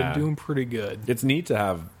fun, and I've been doing pretty good. It's neat to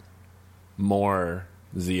have more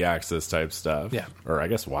Z-axis type stuff. Yeah. Or I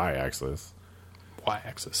guess Y-axis.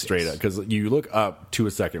 Y-axis. Straight up. Because you look up to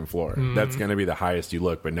a second floor. Mm-hmm. That's going to be the highest you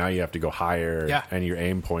look, but now you have to go higher, and your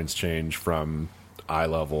aim points change from eye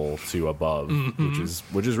level to above,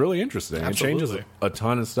 which is really interesting. Absolutely. It changes a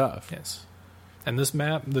ton of stuff. Yes. And this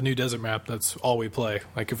map, the new desert map, that's all we play.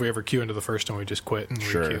 Like, if we ever queue into the first one, we just quit and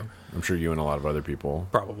re-queue. I'm sure you and a lot of other people.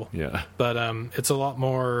 Probable. Yeah. But it's a lot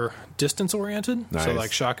more distance-oriented. Nice. So,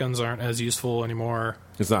 like, shotguns aren't as useful anymore.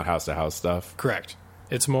 It's not house-to-house stuff. Correct.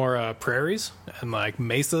 It's more prairies and, like,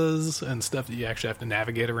 mesas and stuff that you actually have to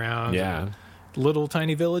navigate around. Yeah. Little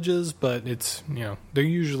tiny villages, but it's, they're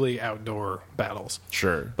usually outdoor battles.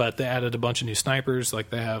 Sure. But they added a bunch of new snipers. Like,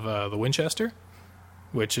 they have the Winchester,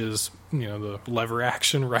 which is, the lever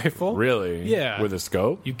action rifle. Really? Yeah. With a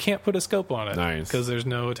scope? You can't put a scope on it. Nice. Because there's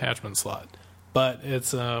no attachment slot. But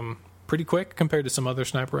it's pretty quick compared to some other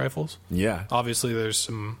sniper rifles. Yeah. Obviously, there's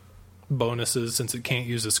some bonuses. Since it can't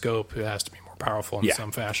use a scope, it has to be more powerful in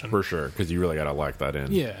some fashion. For sure, because you really got to lock that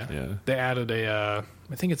in. Yeah. They added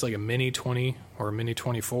I think it's like a Mini 20 or a Mini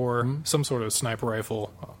 24, some sort of sniper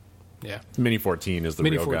rifle. Yeah. Mini 14 is the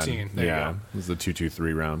Mini real 14, gun. there you go. It's the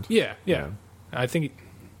 223 round. Yeah. I think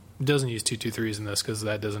it doesn't use 223s in this because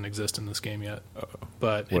that doesn't exist in this game yet.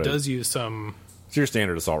 But it does use some... It's your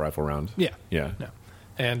standard assault rifle round. Yeah. Yeah.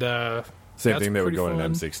 And same thing that would go in fun.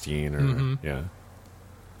 an M16 or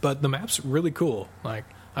But the map's really cool. Like,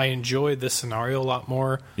 I enjoy this scenario a lot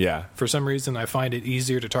more. Yeah. For some reason, I find it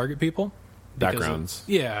easier to target people. Backgrounds.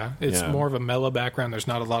 It's more of a mellow background. There's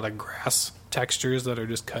not a lot of grass textures that are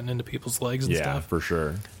just cutting into people's legs and stuff. Yeah, for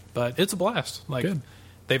sure. But it's a blast. Like, good.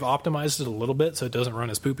 They've optimized it a little bit so it doesn't run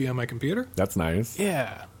as poopy on my computer. That's nice.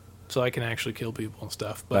 Yeah. So I can actually kill people and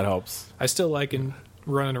stuff. But that helps. I still like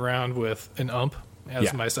running around with an ump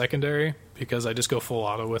as my secondary because I just go full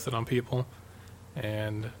auto with it on people.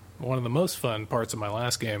 And one of the most fun parts of my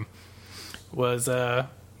last game was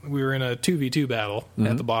we were in a 2v2 battle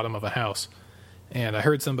at the bottom of a house. And I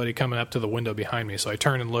heard somebody coming up to the window behind me. So I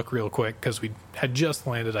turned and looked real quick because we had just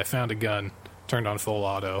landed. I found a gun, turned on full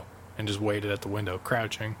auto, and just waited at the window,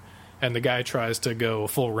 crouching. And the guy tries to go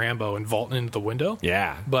full Rambo and vault into the window.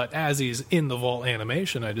 Yeah. But as he's in the vault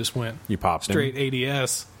animation, I just went you popped straight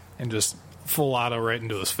ADS and just full auto right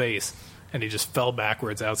into his face, and he just fell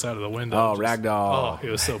backwards outside of the window. Oh, ragdoll. Oh, it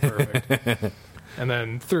was so perfect. And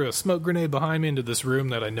then threw a smoke grenade behind me into this room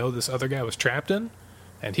that I know this other guy was trapped in,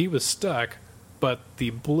 and he was stuck, but the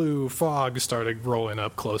blue fog started rolling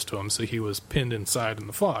up close to him, so he was pinned inside in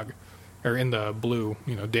the fog, or in the blue,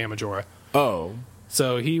 damage aura. Oh.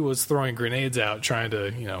 So he was throwing grenades out, trying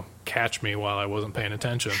to, catch me while I wasn't paying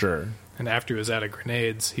attention. Sure. And after he was out of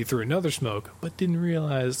grenades, he threw another smoke, but didn't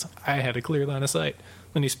realize I had a clear line of sight.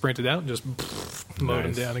 Then he sprinted out and just mowed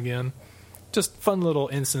him down again. Just fun little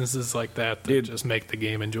instances like that just make the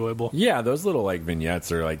game enjoyable. Yeah, those little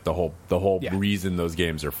vignettes are like the whole reason those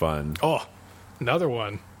games are fun. Oh, another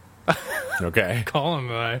one. Okay. Colin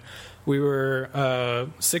and I, we were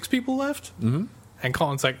 6 people left, and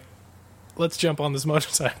Colin's like, let's jump on this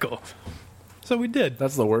motorcycle. So we did.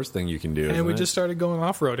 That's the worst thing you can do. And we just started going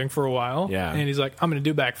off-roading for a while. Yeah. And he's like, I'm going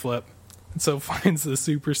to do backflip. And so finds the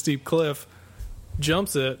super steep cliff,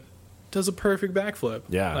 jumps it, does a perfect backflip.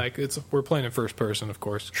 Yeah. We're playing in first person, of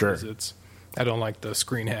course. Sure. I don't like the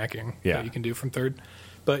screen hacking that you can do from third.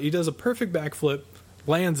 But he does a perfect backflip,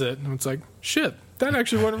 lands it, and it's like, shit, that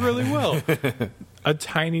actually went really well. A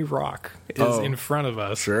tiny rock is in front of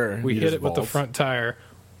us. Sure. We hit it with the front tire.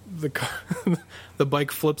 The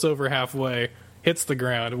bike flips over halfway, hits the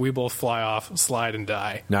ground. We both fly off, slide, and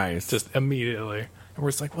die. Nice. Just immediately. And we're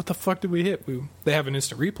just like, what the fuck did we hit? They have an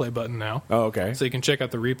instant replay button now. Oh, okay. So you can check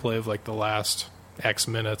out the replay of the last X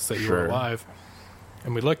minutes that you were alive.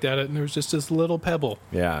 And we looked at it, and there was just this little pebble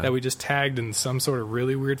that we just tagged in some sort of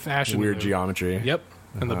really weird fashion. Weird geometry. Yep.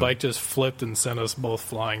 And the bike just flipped and sent us both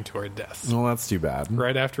flying to our deaths. Well, that's too bad.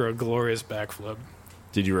 Right after a glorious backflip.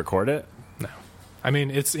 Did you record it? No. I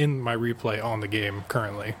mean, it's in my replay on the game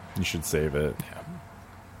currently. You should save it. Yeah.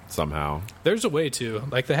 Somehow. There's a way to.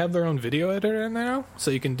 They have their own video editor now,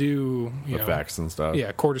 so you can do effects and stuff.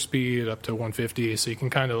 Yeah, quarter speed up to 150, so you can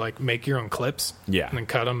kind of make your own clips. Yeah. And then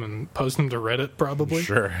cut them and post them to Reddit, probably.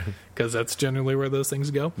 Sure. Because that's generally where those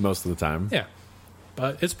things go. Most of the time. Yeah.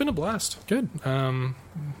 But it's been a blast. Good.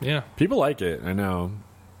 Yeah. People like it. I know.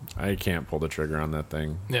 I can't pull the trigger on that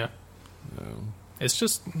thing. Yeah. No. It's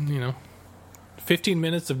just, 15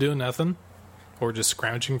 minutes of doing nothing or just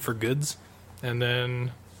scrounging for goods, and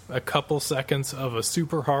then a couple seconds of a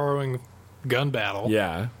super harrowing gun battle.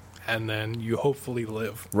 Yeah. And then you hopefully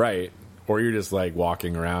live. Right. Or you're just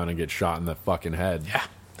walking around and get shot in the fucking head. Yeah.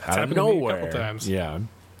 That's out of happened to me nowhere. a couple times. Yeah.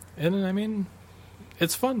 And I mean,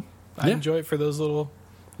 it's fun. I enjoy it for those little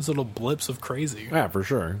blips of crazy. Yeah, for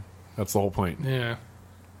sure. That's the whole point. Yeah.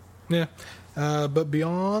 Yeah. But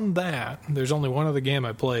beyond that, there's only one other game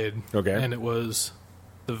I played. Okay. And it was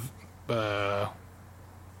the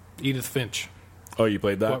Edith Finch. Oh, you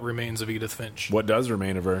played that? What Remains of Edith Finch. What does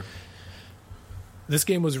remain of her? This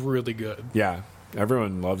game was really good. Yeah.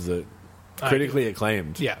 Everyone loves it. Critically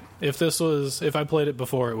acclaimed. Yeah. If I played it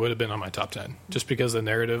before, it would have been on my top 10. Just because the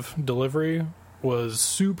narrative delivery was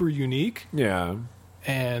super unique. Yeah.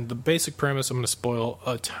 And the basic premise, I'm going to spoil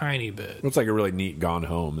a tiny bit. It's like a really neat Gone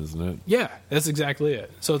Home, isn't it? Yeah, that's exactly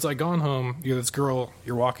it. So it's like Gone Home, you're this girl,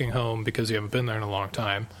 you're walking home because you haven't been there in a long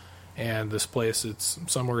time. And this place, it's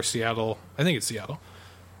somewhere Seattle. I think it's Seattle.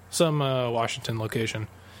 Some Washington location.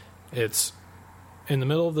 It's in the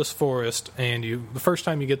middle of this forest, and the first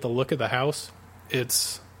time you get the look of the house,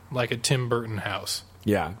 it's like a Tim Burton house.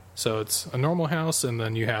 Yeah. So it's a normal house, and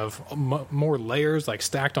then you have more layers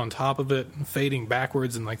stacked on top of it, fading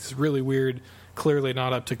backwards in this really weird, clearly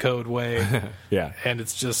not up to code way. Yeah. And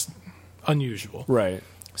it's just unusual. Right.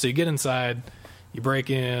 So you get inside, you break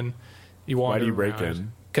in, you wander. Why do you break around.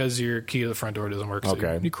 in? Because your key to the front door doesn't work. So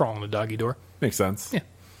Okay. you crawl in the doggy door. Makes sense. Yeah.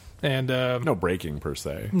 And no breaking per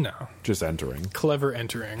se. No. Just entering. Clever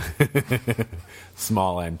entering.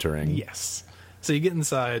 Small entering. Yes. So you get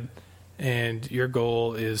inside, and your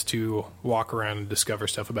goal is to walk around and discover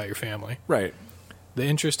stuff about your family. Right. The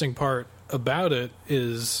interesting part about it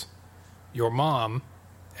is your mom,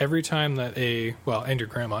 and your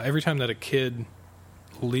grandma, every time that a kid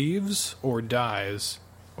leaves or dies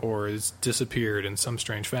or is disappeared in some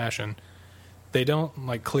strange fashion, they don't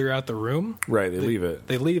clear out the room. Right, they leave it.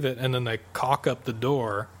 They leave it, and then they caulk up the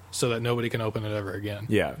door so that nobody can open it ever again.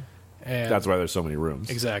 Yeah. And that's why there's so many rooms.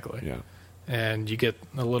 Exactly. Yeah. And you get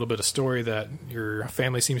a little bit of story that your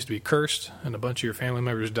family seems to be cursed, and a bunch of your family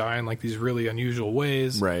members die in these really unusual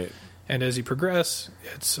ways. Right. And as you progress,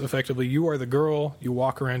 it's effectively you are the girl. You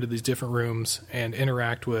walk around to these different rooms and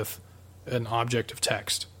interact with an object of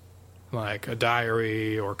text, like a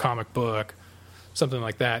diary or comic book, something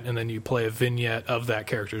like that, and then you play a vignette of that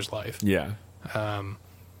character's life. Yeah.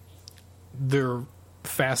 They're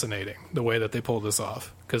fascinating the way that they pull this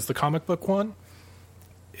off, because the comic book one,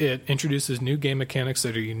 it introduces new game mechanics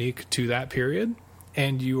that are unique to that period,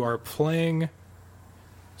 and you are playing.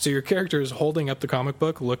 So your character is holding up the comic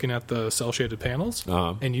book, looking at the cel-shaded panels,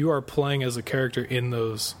 and you are playing as a character in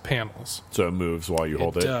those panels. So it moves while you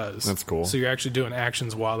hold it? It does. That's cool. So you're actually doing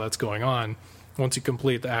actions while that's going on. Once you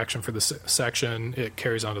complete the action for the section, it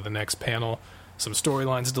carries on to the next panel. Some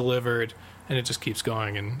storylines delivered, and it just keeps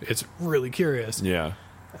going, and it's really curious. Yeah.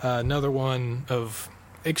 Another one of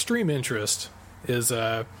extreme interest is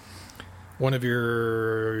one of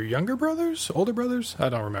your younger brothers? Older brothers? I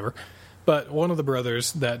don't remember. But one of the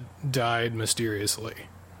brothers that died mysteriously.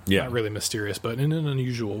 Yeah. Not really mysterious, but in an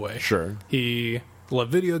unusual way. Sure. He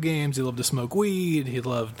loved video games. He loved to smoke weed. He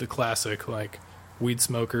loved the classic, like, weed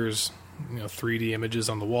smokers, 3D images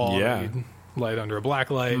on the wall. Yeah. He'd light under a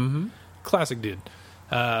black light. Mm-hmm. Classic dude.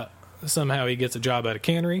 Somehow he gets a job at a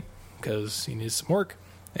cannery because he needs some work.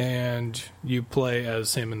 And you play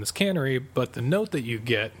as him in this cannery, but the note that you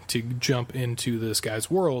get to jump into this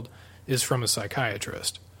guy's world is from a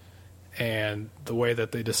psychiatrist. And the way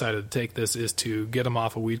that they decided to take this is to get him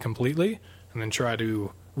off of weed completely and then try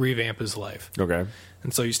to revamp his life. Okay.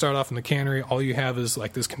 And so you start off in the cannery. All you have is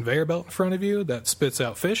like this conveyor belt in front of you that spits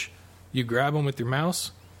out fish. You grab them with your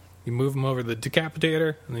mouse, you move them over the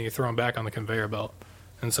decapitator, and then you throw them back on the conveyor belt.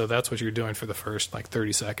 And so that's what you're doing for the first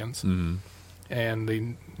 30 seconds. Mm-hmm. And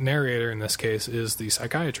the narrator in this case is the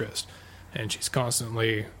psychiatrist. And she's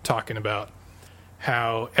constantly talking about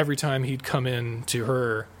how every time he'd come in to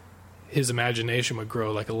her, his imagination would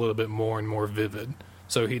grow a little bit more and more vivid.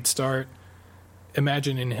 So he'd start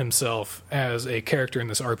imagining himself as a character in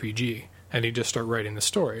this RPG, and he'd just start writing the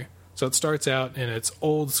story. So it starts out in its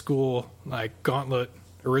old school, Gauntlet,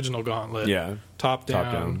 original Gauntlet, top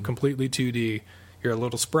down, completely 2D. You're a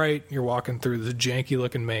little sprite, you're walking through the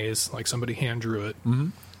janky-looking maze, like somebody hand-drew it,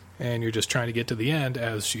 and you're just trying to get to the end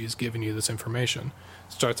as she's giving you this information.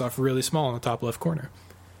 It starts off really small in the top left corner.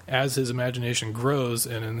 As his imagination grows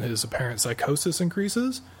and his apparent psychosis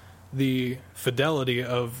increases, the fidelity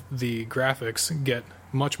of the graphics get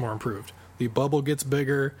much more improved. The bubble gets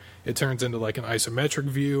bigger. It turns into an isometric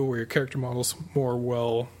view where your character model's more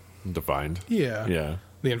well defined. Yeah. Yeah.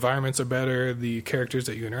 The environments are better. The characters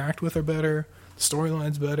that you interact with are better. The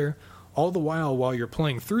storyline's better. All the while you're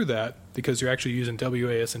playing through that, because you're actually using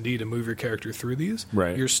WASD to move your character through these,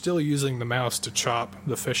 right, you're still using the mouse to chop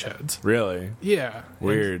the fish heads. Really? Yeah.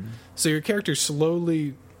 Weird. So your character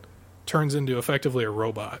slowly turns into effectively a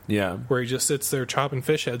robot. Yeah. Where he just sits there chopping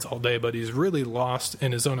fish heads all day, but he's really lost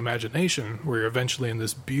in his own imagination, where you're eventually in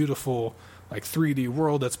this beautiful 3D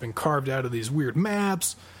world that's been carved out of these weird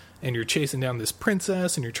maps, and you're chasing down this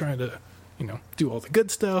princess, and you're trying to, do all the good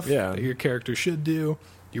stuff that your character should do.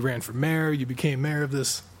 You ran for mayor. You became mayor of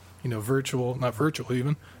this, not virtual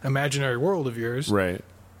even, imaginary world of yours. Right.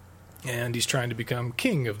 And he's trying to become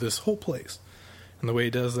king of this whole place. And the way he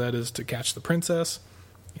does that is to catch the princess.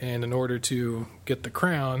 And in order to get the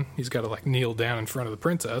crown, he's got to kneel down in front of the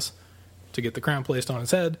princess to get the crown placed on his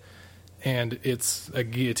head. And it's a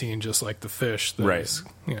guillotine just like the fish that is,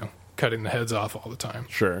 cutting the heads off all the time.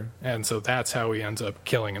 Sure. And so that's how he ends up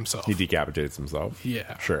killing himself. He decapitates himself.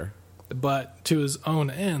 Yeah. Sure. But to his own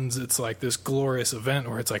ends, it's this glorious event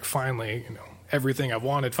where it's finally, everything I've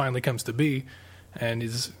wanted finally comes to be. And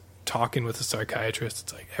he's talking with the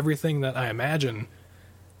psychiatrist. It's everything that I imagine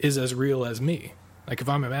is as real as me. If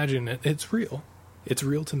I'm imagining it, it's real. It's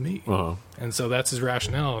real to me. Uh-huh. And so that's his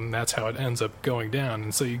rationale, and that's how it ends up going down.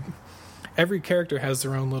 And so every character has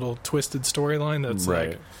their own little twisted storyline that's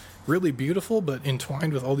really beautiful, but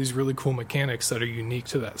entwined with all these really cool mechanics that are unique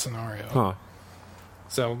to that scenario. Huh.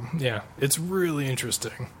 So, yeah, it's really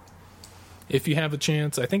interesting. If you have a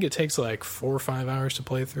chance, I think it takes 4 or 5 hours to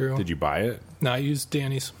play through. Did you buy it? No, I used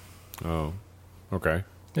Danny's. Oh, okay.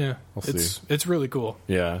 Yeah, We'll see. It's really cool.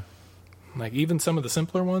 Yeah. Even some of the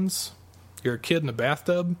simpler ones, you're a kid in a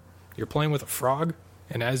bathtub, you're playing with a frog,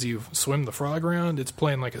 and as you swim the frog around, it's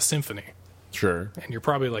playing like a symphony. Sure. And you're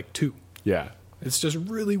probably 2. Yeah. It's just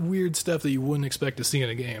really weird stuff that you wouldn't expect to see in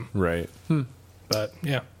a game. Right. But,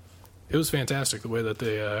 yeah, it was fantastic the way that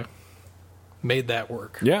they made that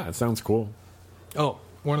work. Yeah, it sounds cool. Oh,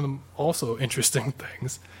 one of the also interesting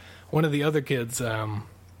things, one of the other kids,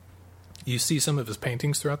 you see some of his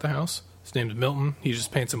paintings throughout the house. His name is Milton. He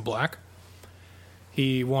just paints in black.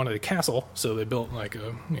 He wanted a castle, so they built a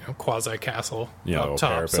quasi castle up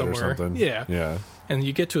top somewhere. Or something. Yeah, yeah. And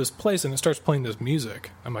you get to his place, and it starts playing this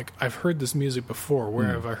music. I'm I've heard this music before. Where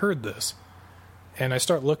have I heard this? And I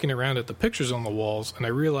start looking around at the pictures on the walls, and I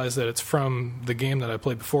realize that it's from the game that I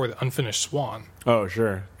played before, the Unfinished Swan. Oh,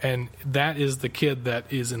 sure. And that is the kid that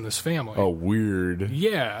is in this family. Oh, weird.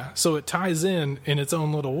 Yeah. So it ties in its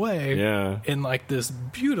own little way. Yeah. In like this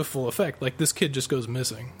beautiful effect. Like this kid just goes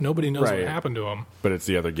missing. Nobody knows what happened to him. But it's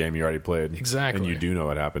the other game you already played. Exactly. And you do know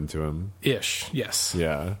what happened to him. Ish. Yes.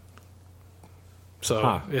 Yeah.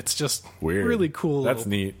 So it's just weird. Really cool. That's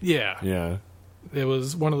neat. Yeah. Yeah. It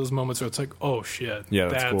was one of those moments where it's like, oh shit, yeah,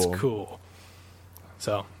 that's cool.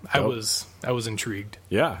 So I Dope. was intrigued.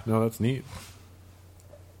 Yeah, no, that's neat.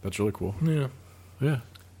 That's really cool. Yeah, yeah.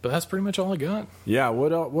 But that's pretty much all I got. Yeah.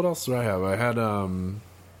 What else do I have? I had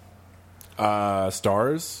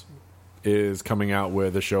Stars is coming out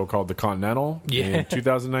with a show called The Continental in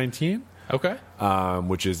 2019. Okay.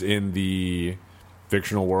 Which is in the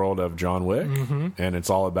fictional world of John Wick, and it's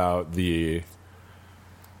all about the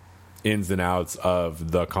ins and outs of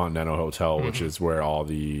the Continental Hotel, which is where all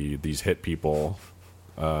these hit people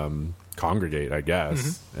congregate, I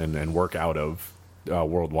guess, and work out of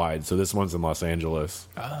worldwide. So this one's in Los Angeles,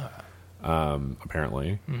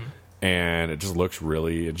 apparently, and it just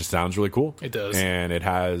sounds really cool. It does, and it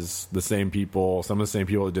has some of the same people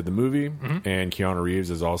that did the movie, and Keanu Reeves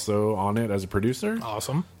is also on it as a producer.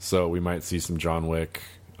 Awesome. So we might see some John Wick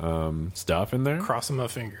stuff in there. Crossing my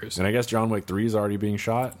fingers. And I guess John Wick 3 is already being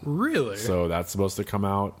shot. Really? So that's supposed to come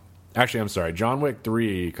out. Actually, I'm sorry. John Wick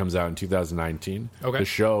 3 comes out in 2019. Okay. The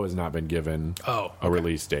show has not been given a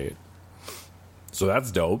release date. So that's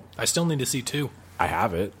dope. I still need to see 2. I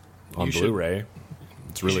have it on Blu-ray.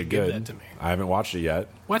 It's really good. Give that to me. I haven't watched it yet.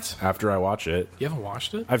 What? After I watch it. You haven't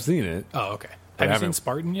watched it? I've seen it. Oh, okay. Have you seen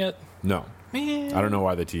Spartan yet? No. Man. I don't know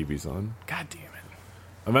why the TV's on. God damn it.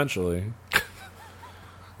 Eventually.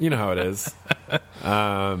 You know how it is.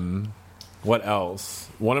 What else?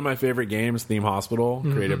 One of my favorite games, Theme Hospital,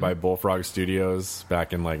 created by Bullfrog Studios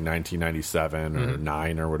back in like 1997 or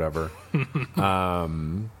 9 or whatever.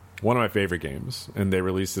 One of my favorite games. And they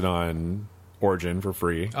released it on Origin for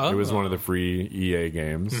free. It was one of the free EA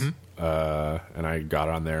games. And I got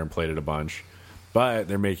on there and played it a bunch. But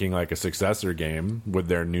they're making like a successor game with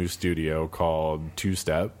their new studio called Two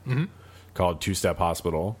Step, called Two Step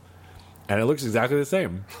Hospital. And it looks exactly the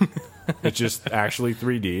same. It's just actually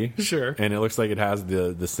 3D. Sure. And it looks like it has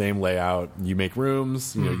the same layout. You make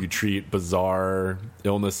rooms, you know, you treat bizarre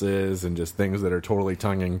illnesses and just things that are totally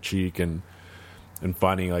tongue-in-cheek and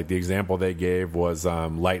funny. Like the example they gave was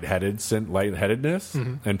lightheadedness.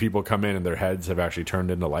 And people come in and their heads have actually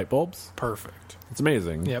turned into light bulbs. Perfect. It's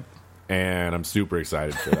amazing. Yep. And I'm super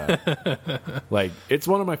excited for that. Like, it's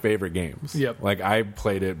one of my favorite games. Yep. Like, I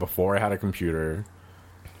played it before I had a computer.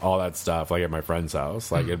 All that stuff, like at my friend's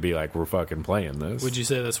house. Like, it'd be like, we're fucking playing this. Would you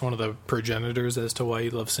say that's one of the progenitors as to why you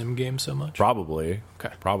love sim games so much? Probably.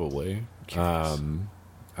 Okay. Probably.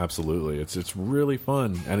 Absolutely. It's really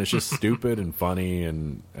fun. And it's just stupid and funny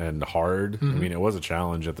and hard. I mean, it was a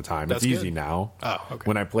challenge at the time. That's it's easy good. now. Oh, okay.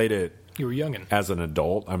 When I played it You were youngin'. as an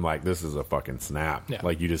adult, I'm like, this is a fucking snap. Yeah.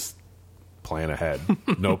 Like, you just plan ahead.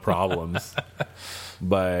 No problems.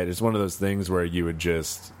 But it's one of those things where you would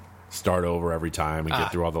just start over every time and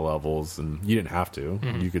get through all the levels, and you didn't have to.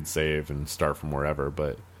 You could save and start from wherever,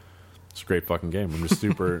 but it's a great fucking game. I'm just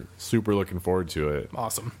super super looking forward to it.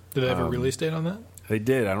 Awesome. Did they have a release date on that? They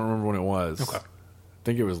did. I don't remember when it was. Okay. I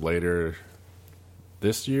think it was later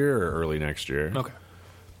this year or early next year. Okay.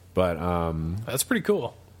 But That's pretty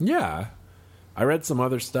cool. yeah, I read some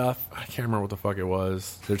other stuff. I can't remember what the fuck it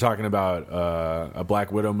was. They're talking about a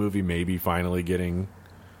Black Widow movie maybe finally getting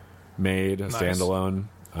made, a standalone.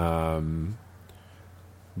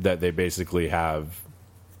 That they basically have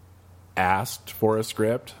asked for a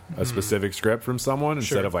script, a specific script from someone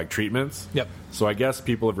instead of like treatments. Yep. So I guess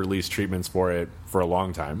people have released treatments for it for a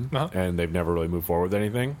long time, and they've never really moved forward with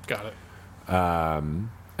anything. Got it. And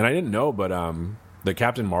I didn't know, but the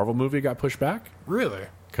Captain Marvel movie got pushed back Really?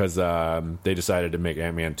 because they decided to make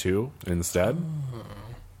Ant-Man 2 instead.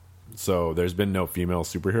 So there's been no female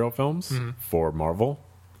superhero films for Marvel.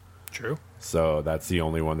 True. So that's the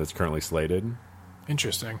only one that's currently slated.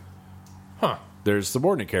 Interesting. Huh. There's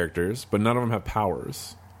subordinate characters, but none of them have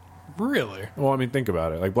powers. Really? Well, I mean, think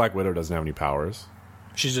about it. Like, Black Widow doesn't have any powers.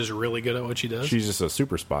 She's just really good at what she does? She's just a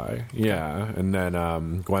super spy. Okay. Yeah. And then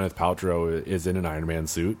Gwyneth Paltrow is in an Iron Man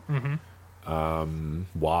suit.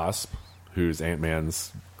 Wasp, who's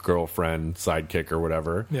Ant-Man's girlfriend, sidekick, or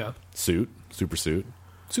whatever. Yeah. Super suit.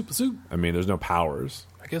 Super suit. I mean, there's no powers.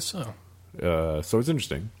 I guess so. So it's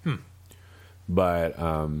interesting. But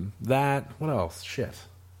what else? Shit.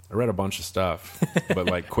 I read a bunch of stuff, but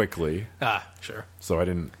like quickly. Sure. So I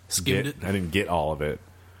didn't Skimmed it. I didn't get all of it.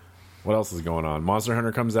 What else is going on? Monster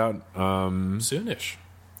Hunter comes out soonish.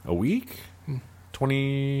 A week?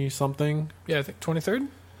 20-something? Yeah, I think 23rd.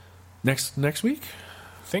 Next week?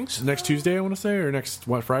 Thinks next Tuesday, I want to say, or next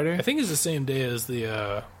Friday? I think it's the same day as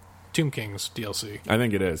the Tomb Kings DLC. I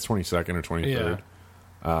think it is 22nd or 23rd.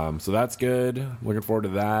 Yeah. So that's good. Looking forward to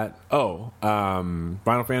that.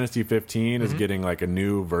 Final Fantasy 15 is getting like a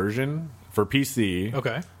new version for PC.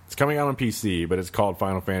 Okay. It's coming out on PC, but it's called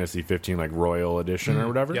Final Fantasy 15 like Royal Edition or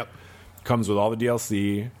whatever. Yep. Comes with all the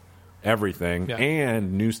DLC, everything,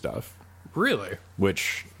 and new stuff. Really?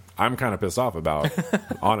 Which I'm kind of pissed off about,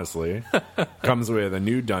 honestly. Comes with a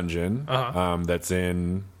new dungeon that's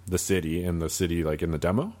in the city like in the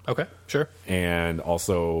demo. Okay, sure. And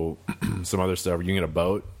also some other stuff. You can get a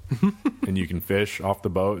boat and you can fish off the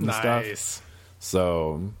boat and stuff. Nice.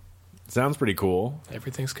 So sounds pretty cool.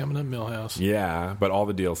 Everything's coming up Millhouse. Yeah, but all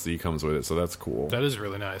the DLC comes with it, so that's cool. That is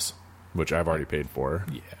really nice. Which I've already paid for.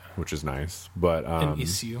 Yeah. Which is nice. But an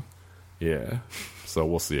issue. Yeah. So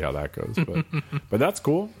we'll see how that goes. But that's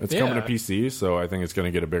cool. It's coming to PC, so I think it's going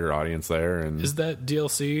to get a bigger audience there. And is that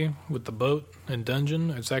DLC with the boat and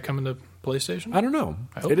dungeon? Is that coming to PlayStation? I don't know.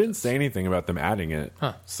 It didn't say anything about them adding it.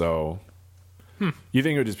 Huh. So you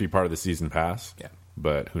think it would just be part of the season pass? Yeah.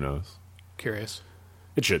 But who knows? Curious.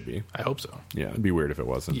 It should be. I hope so. Yeah, it'd be weird if it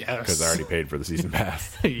wasn't. Yes. Because I already paid for the season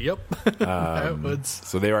pass. Yep. That would.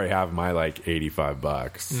 So they already have my like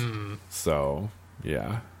 $85. So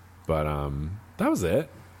yeah. But that was it.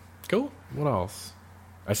 Cool. What else?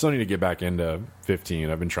 I still need to get back into 15.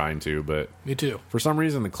 I've been trying to, but me too. For some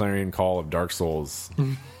reason, the clarion call of Dark Souls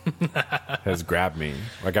has grabbed me.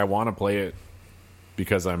 Like I want to play it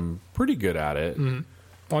because I'm pretty good at it. Well,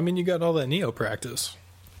 I mean, you got all that Neo practice.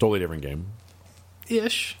 Totally different game.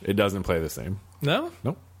 Ish. It doesn't play the same. No?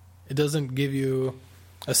 Nope. It doesn't give you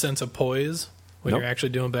a sense of poise when you're actually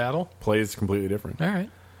doing battle? Plays completely different. All right.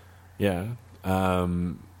 Yeah.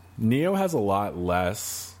 Neo has a lot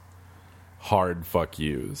less hard fuck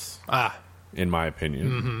yous. In my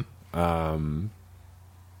opinion.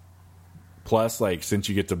 Plus, like, since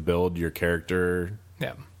you get to build your character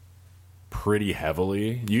pretty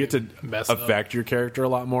heavily, you get to affect your character a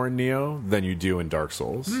lot more in Neo than you do in Dark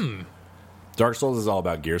Souls. Dark Souls is all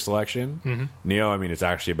about gear selection. Neo, I mean, it's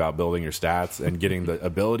actually about building your stats and getting the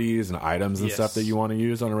abilities and items and stuff that you want to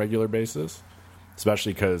use on a regular basis.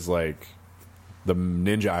 Especially because, like, the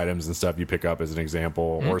ninja items and stuff you pick up as an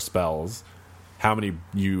example, or spells, how many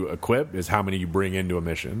you equip is how many you bring into a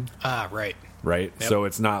mission. Right. Right? Yep. So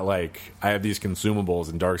it's not like I have these consumables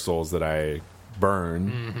in Dark Souls that I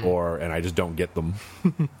burn and I just don't get them.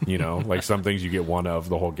 You know, like some things you get one of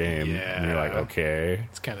the whole game and you're like, okay.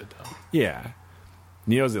 It's kind of dumb. Yeah.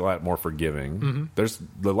 Neo's a lot more forgiving.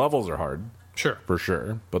 The levels are hard. Sure. For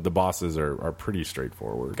sure. But the bosses are pretty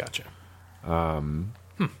straightforward. Gotcha.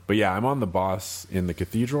 But yeah, I'm on the boss in the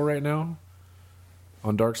Cathedral right now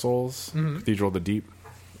on Dark Souls. Cathedral of the Deep.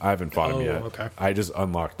 I haven't fought him yet. Okay. I just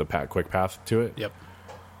unlocked the quick path to it. Yep.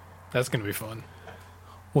 That's going to be fun.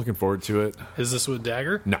 Looking forward to it. Is this with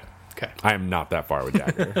Dagger? No. Okay. I am not that far with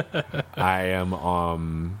Dagger. I am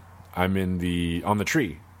I'm on the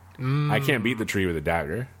tree. I can't beat the tree with a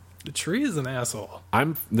dagger. The tree is an asshole.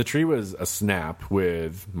 The tree was a snap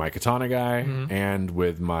with my katana guy and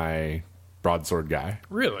with my broadsword guy.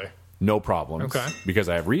 Really? No problems. Okay. Because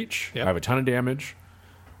I have reach. I have a ton of damage.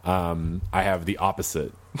 I have the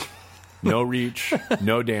opposite. No reach,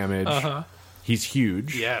 no damage. He's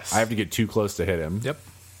huge. Yes. I have to get too close to hit him. Yep.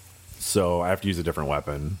 So I have to use a different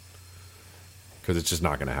weapon because it's just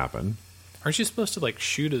not going to happen. Aren't you supposed to like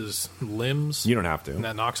shoot his limbs? You don't have to. And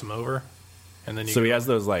that knocks him over. And then he has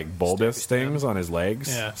those like bulbous things on his legs.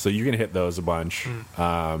 Yeah. So you can hit those a bunch.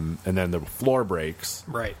 And then the floor breaks.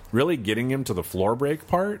 Right. Really getting him to the floor break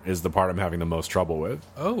part is the part I'm having the most trouble with.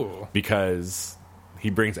 Oh. Because he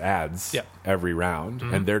brings ads every round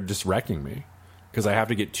and they're just wrecking me because I have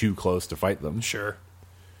to get too close to fight them. Sure.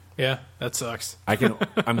 Yeah, that sucks.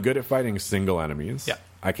 I'm good at fighting single enemies. Yeah.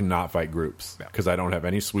 I cannot fight groups because I don't have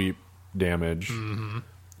any sweep damage.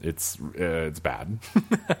 It's bad.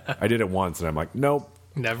 I did it once and I'm like, nope.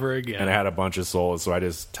 Never again. And I had a bunch of souls, so I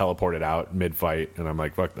just teleported out mid-fight and I'm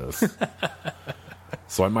like, fuck this.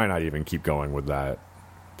 So I might not even keep going with that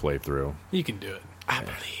playthrough. You can do it. I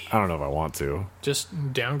believe. I don't know if I want to.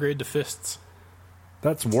 Just downgrade to fists.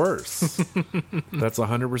 That's worse. That's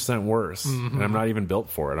 100% worse. And I'm not even built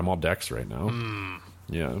for it. I'm all dex right now.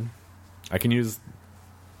 Yeah. I can use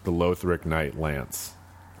the Lothric Knight Lance.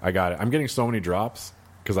 I got it. I'm getting so many drops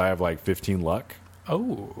because I have like 15 luck.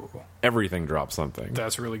 Oh. Everything drops something.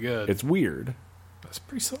 That's really good. It's weird. That's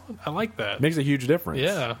pretty solid. I like that. Makes a huge difference.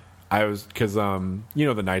 Yeah. I was, because, you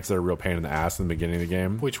know, the knights that are a real pain in the ass in the beginning of the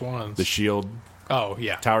game? Which ones? The shield. Oh,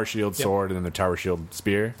 yeah. Tower shield, sword, and then the tower shield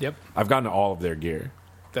spear. Yep. I've gotten to all of their gear.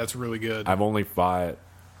 That's really good. I've only fought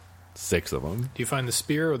 6 of them. Do you find the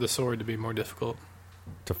spear or the sword to be more difficult?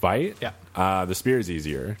 To fight? Yeah. The spear is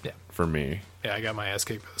easier for me. Yeah, I got my ass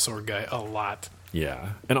kicked by the sword guy a lot. Yeah.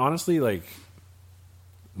 And honestly, like,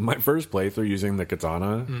 my first playthrough using the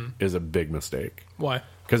katana is a big mistake. Why?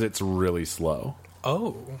 Because it's really slow.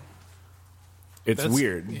 Oh. It's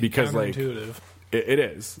weird because, like, intuitive. It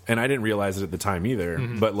is. And I didn't realize it at the time either.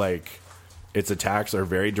 But, like, its attacks are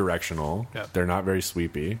very directional. Yep. They're not very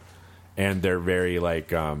sweepy. And they're very, like,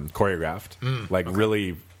 choreographed.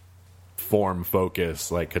 Really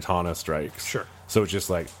form-focused, like, katana strikes. Sure. So it's just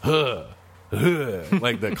like, like,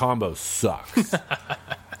 the combo sucks.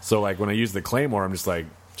 So, like, when I use the claymore, I'm just like,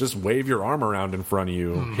 just wave your arm around in front of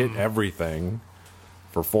you, hit everything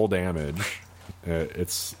for full damage.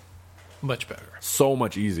 It's much better. So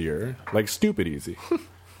much easier. Like, stupid easy.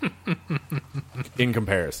 In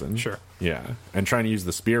comparison. Sure. Yeah. And trying to use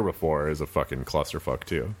the spear before is a fucking clusterfuck,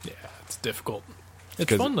 too. Yeah, it's difficult.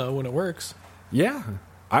 It's fun, though, when it works. Yeah.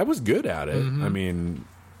 I was good at it. I mean,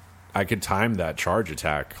 I could time that charge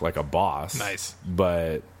attack like a boss. Nice.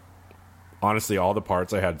 But honestly, all the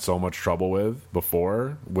parts I had so much trouble with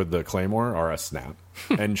before with the claymore are a snap.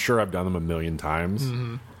 And sure, I've done them a million times.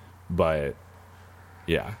 But,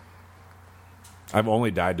 yeah. I've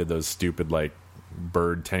only died to those stupid, like,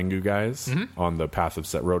 bird Tengu guys on the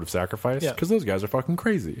Road of Sacrifice. Because those guys are fucking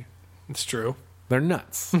crazy. It's true. They're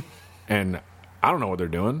nuts. And I don't know what they're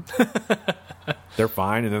doing. They're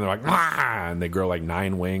fine, and then they're like, ah! And they grow like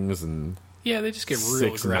 9 wings and they just get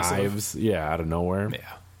real 6 aggressive. Knives. Yeah, out of nowhere.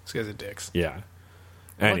 Yeah, these guys are dicks. Yeah.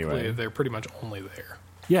 Luckily, Anyway, they're pretty much only there.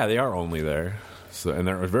 Yeah, they are only there. So, and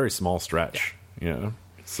they're a very small stretch. Yeah.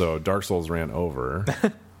 So Dark Souls ran over.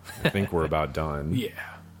 I think we're about done. Yeah.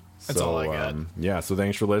 That's all I got. Yeah, so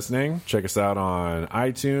thanks for listening. Check us out on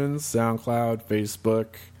iTunes, SoundCloud, Facebook,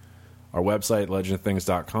 our website,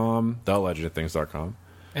 legendofthings.com, thelegendofthings.com.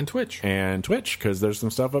 And Twitch. And Twitch, because there's some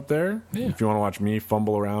stuff up there. Yeah. If you want to watch me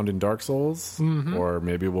fumble around in Dark Souls, or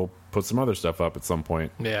maybe we'll put some other stuff up at some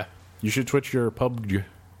point. Yeah. You should Twitch your PUBG.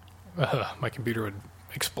 My computer would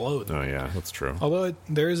explode. Oh, yeah, that's true. Although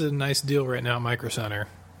there is a nice deal right now at Micro Center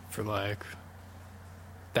for like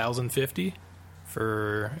 $1,050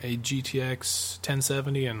 for a GTX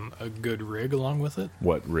 1070 and a good rig along with it.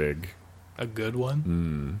 What rig? A good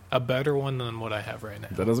one. A better one than what I have right now.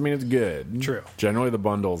 That doesn't mean it's good. True. Generally, the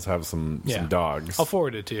bundles have some dogs. I'll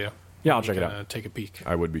forward it to you. Yeah, I'll check it out. Take a peek.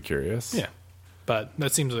 I would be curious. Yeah. But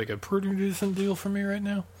that seems like a pretty decent deal for me right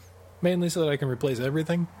now. Mainly so that I can replace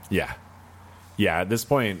everything. Yeah. Yeah, at this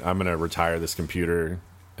point, I'm going to retire this computer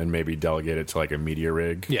and maybe delegate it to like a media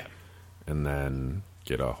rig. Yeah. And then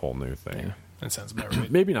get a whole new thing. Yeah, that sounds about right.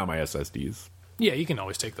 Maybe not my SSDs. Yeah, you can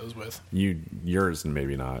always take those with. Yours and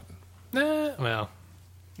maybe not. Well.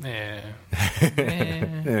 Who's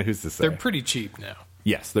to say? They're pretty cheap now.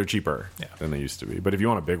 Yes, they're cheaper than they used to be. But if you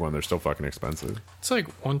want a big one, they're still fucking expensive. It's like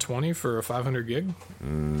 $120 for a 500 gig.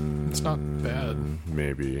 It's not bad.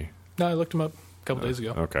 Maybe. No, I looked them up a couple days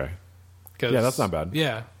ago. Okay. Yeah, that's not bad.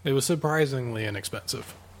 Yeah, it was surprisingly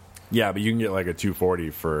inexpensive. Yeah, but you can get like a 240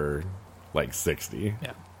 for like 60.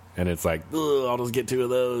 Yeah. And it's like, ugh, I'll just get 2 of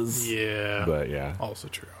those. Yeah. But yeah. Also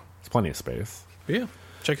true. It's plenty of space. But yeah.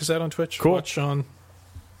 Check us out on Twitch. Cool. Watch Shaun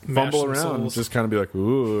fumble around, souls. just kind of be like,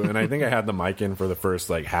 ooh. And I think I had the mic in for the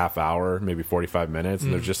first like half hour, maybe 45 minutes,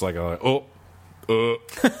 and they're just like, you know,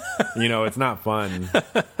 it's not fun.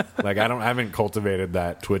 Like I haven't cultivated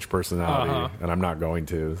that Twitch personality, and I'm not going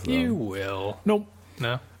to. So. You will. Nope.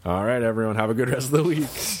 No. All right, everyone, have a good rest of the week.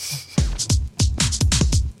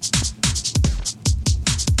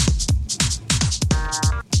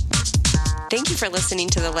 Thank you for listening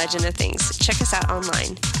to The Legend of Things. Check us out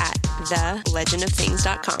online at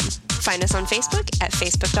thelegendofthings.com. Find us on Facebook at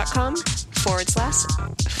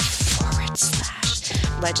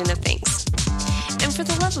facebook.com/Legend of Things. And for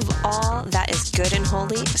the love of all that is good and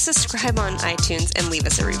holy, subscribe on iTunes and leave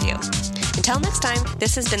us a review. Until next time,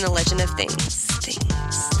 this has been The Legend of Things.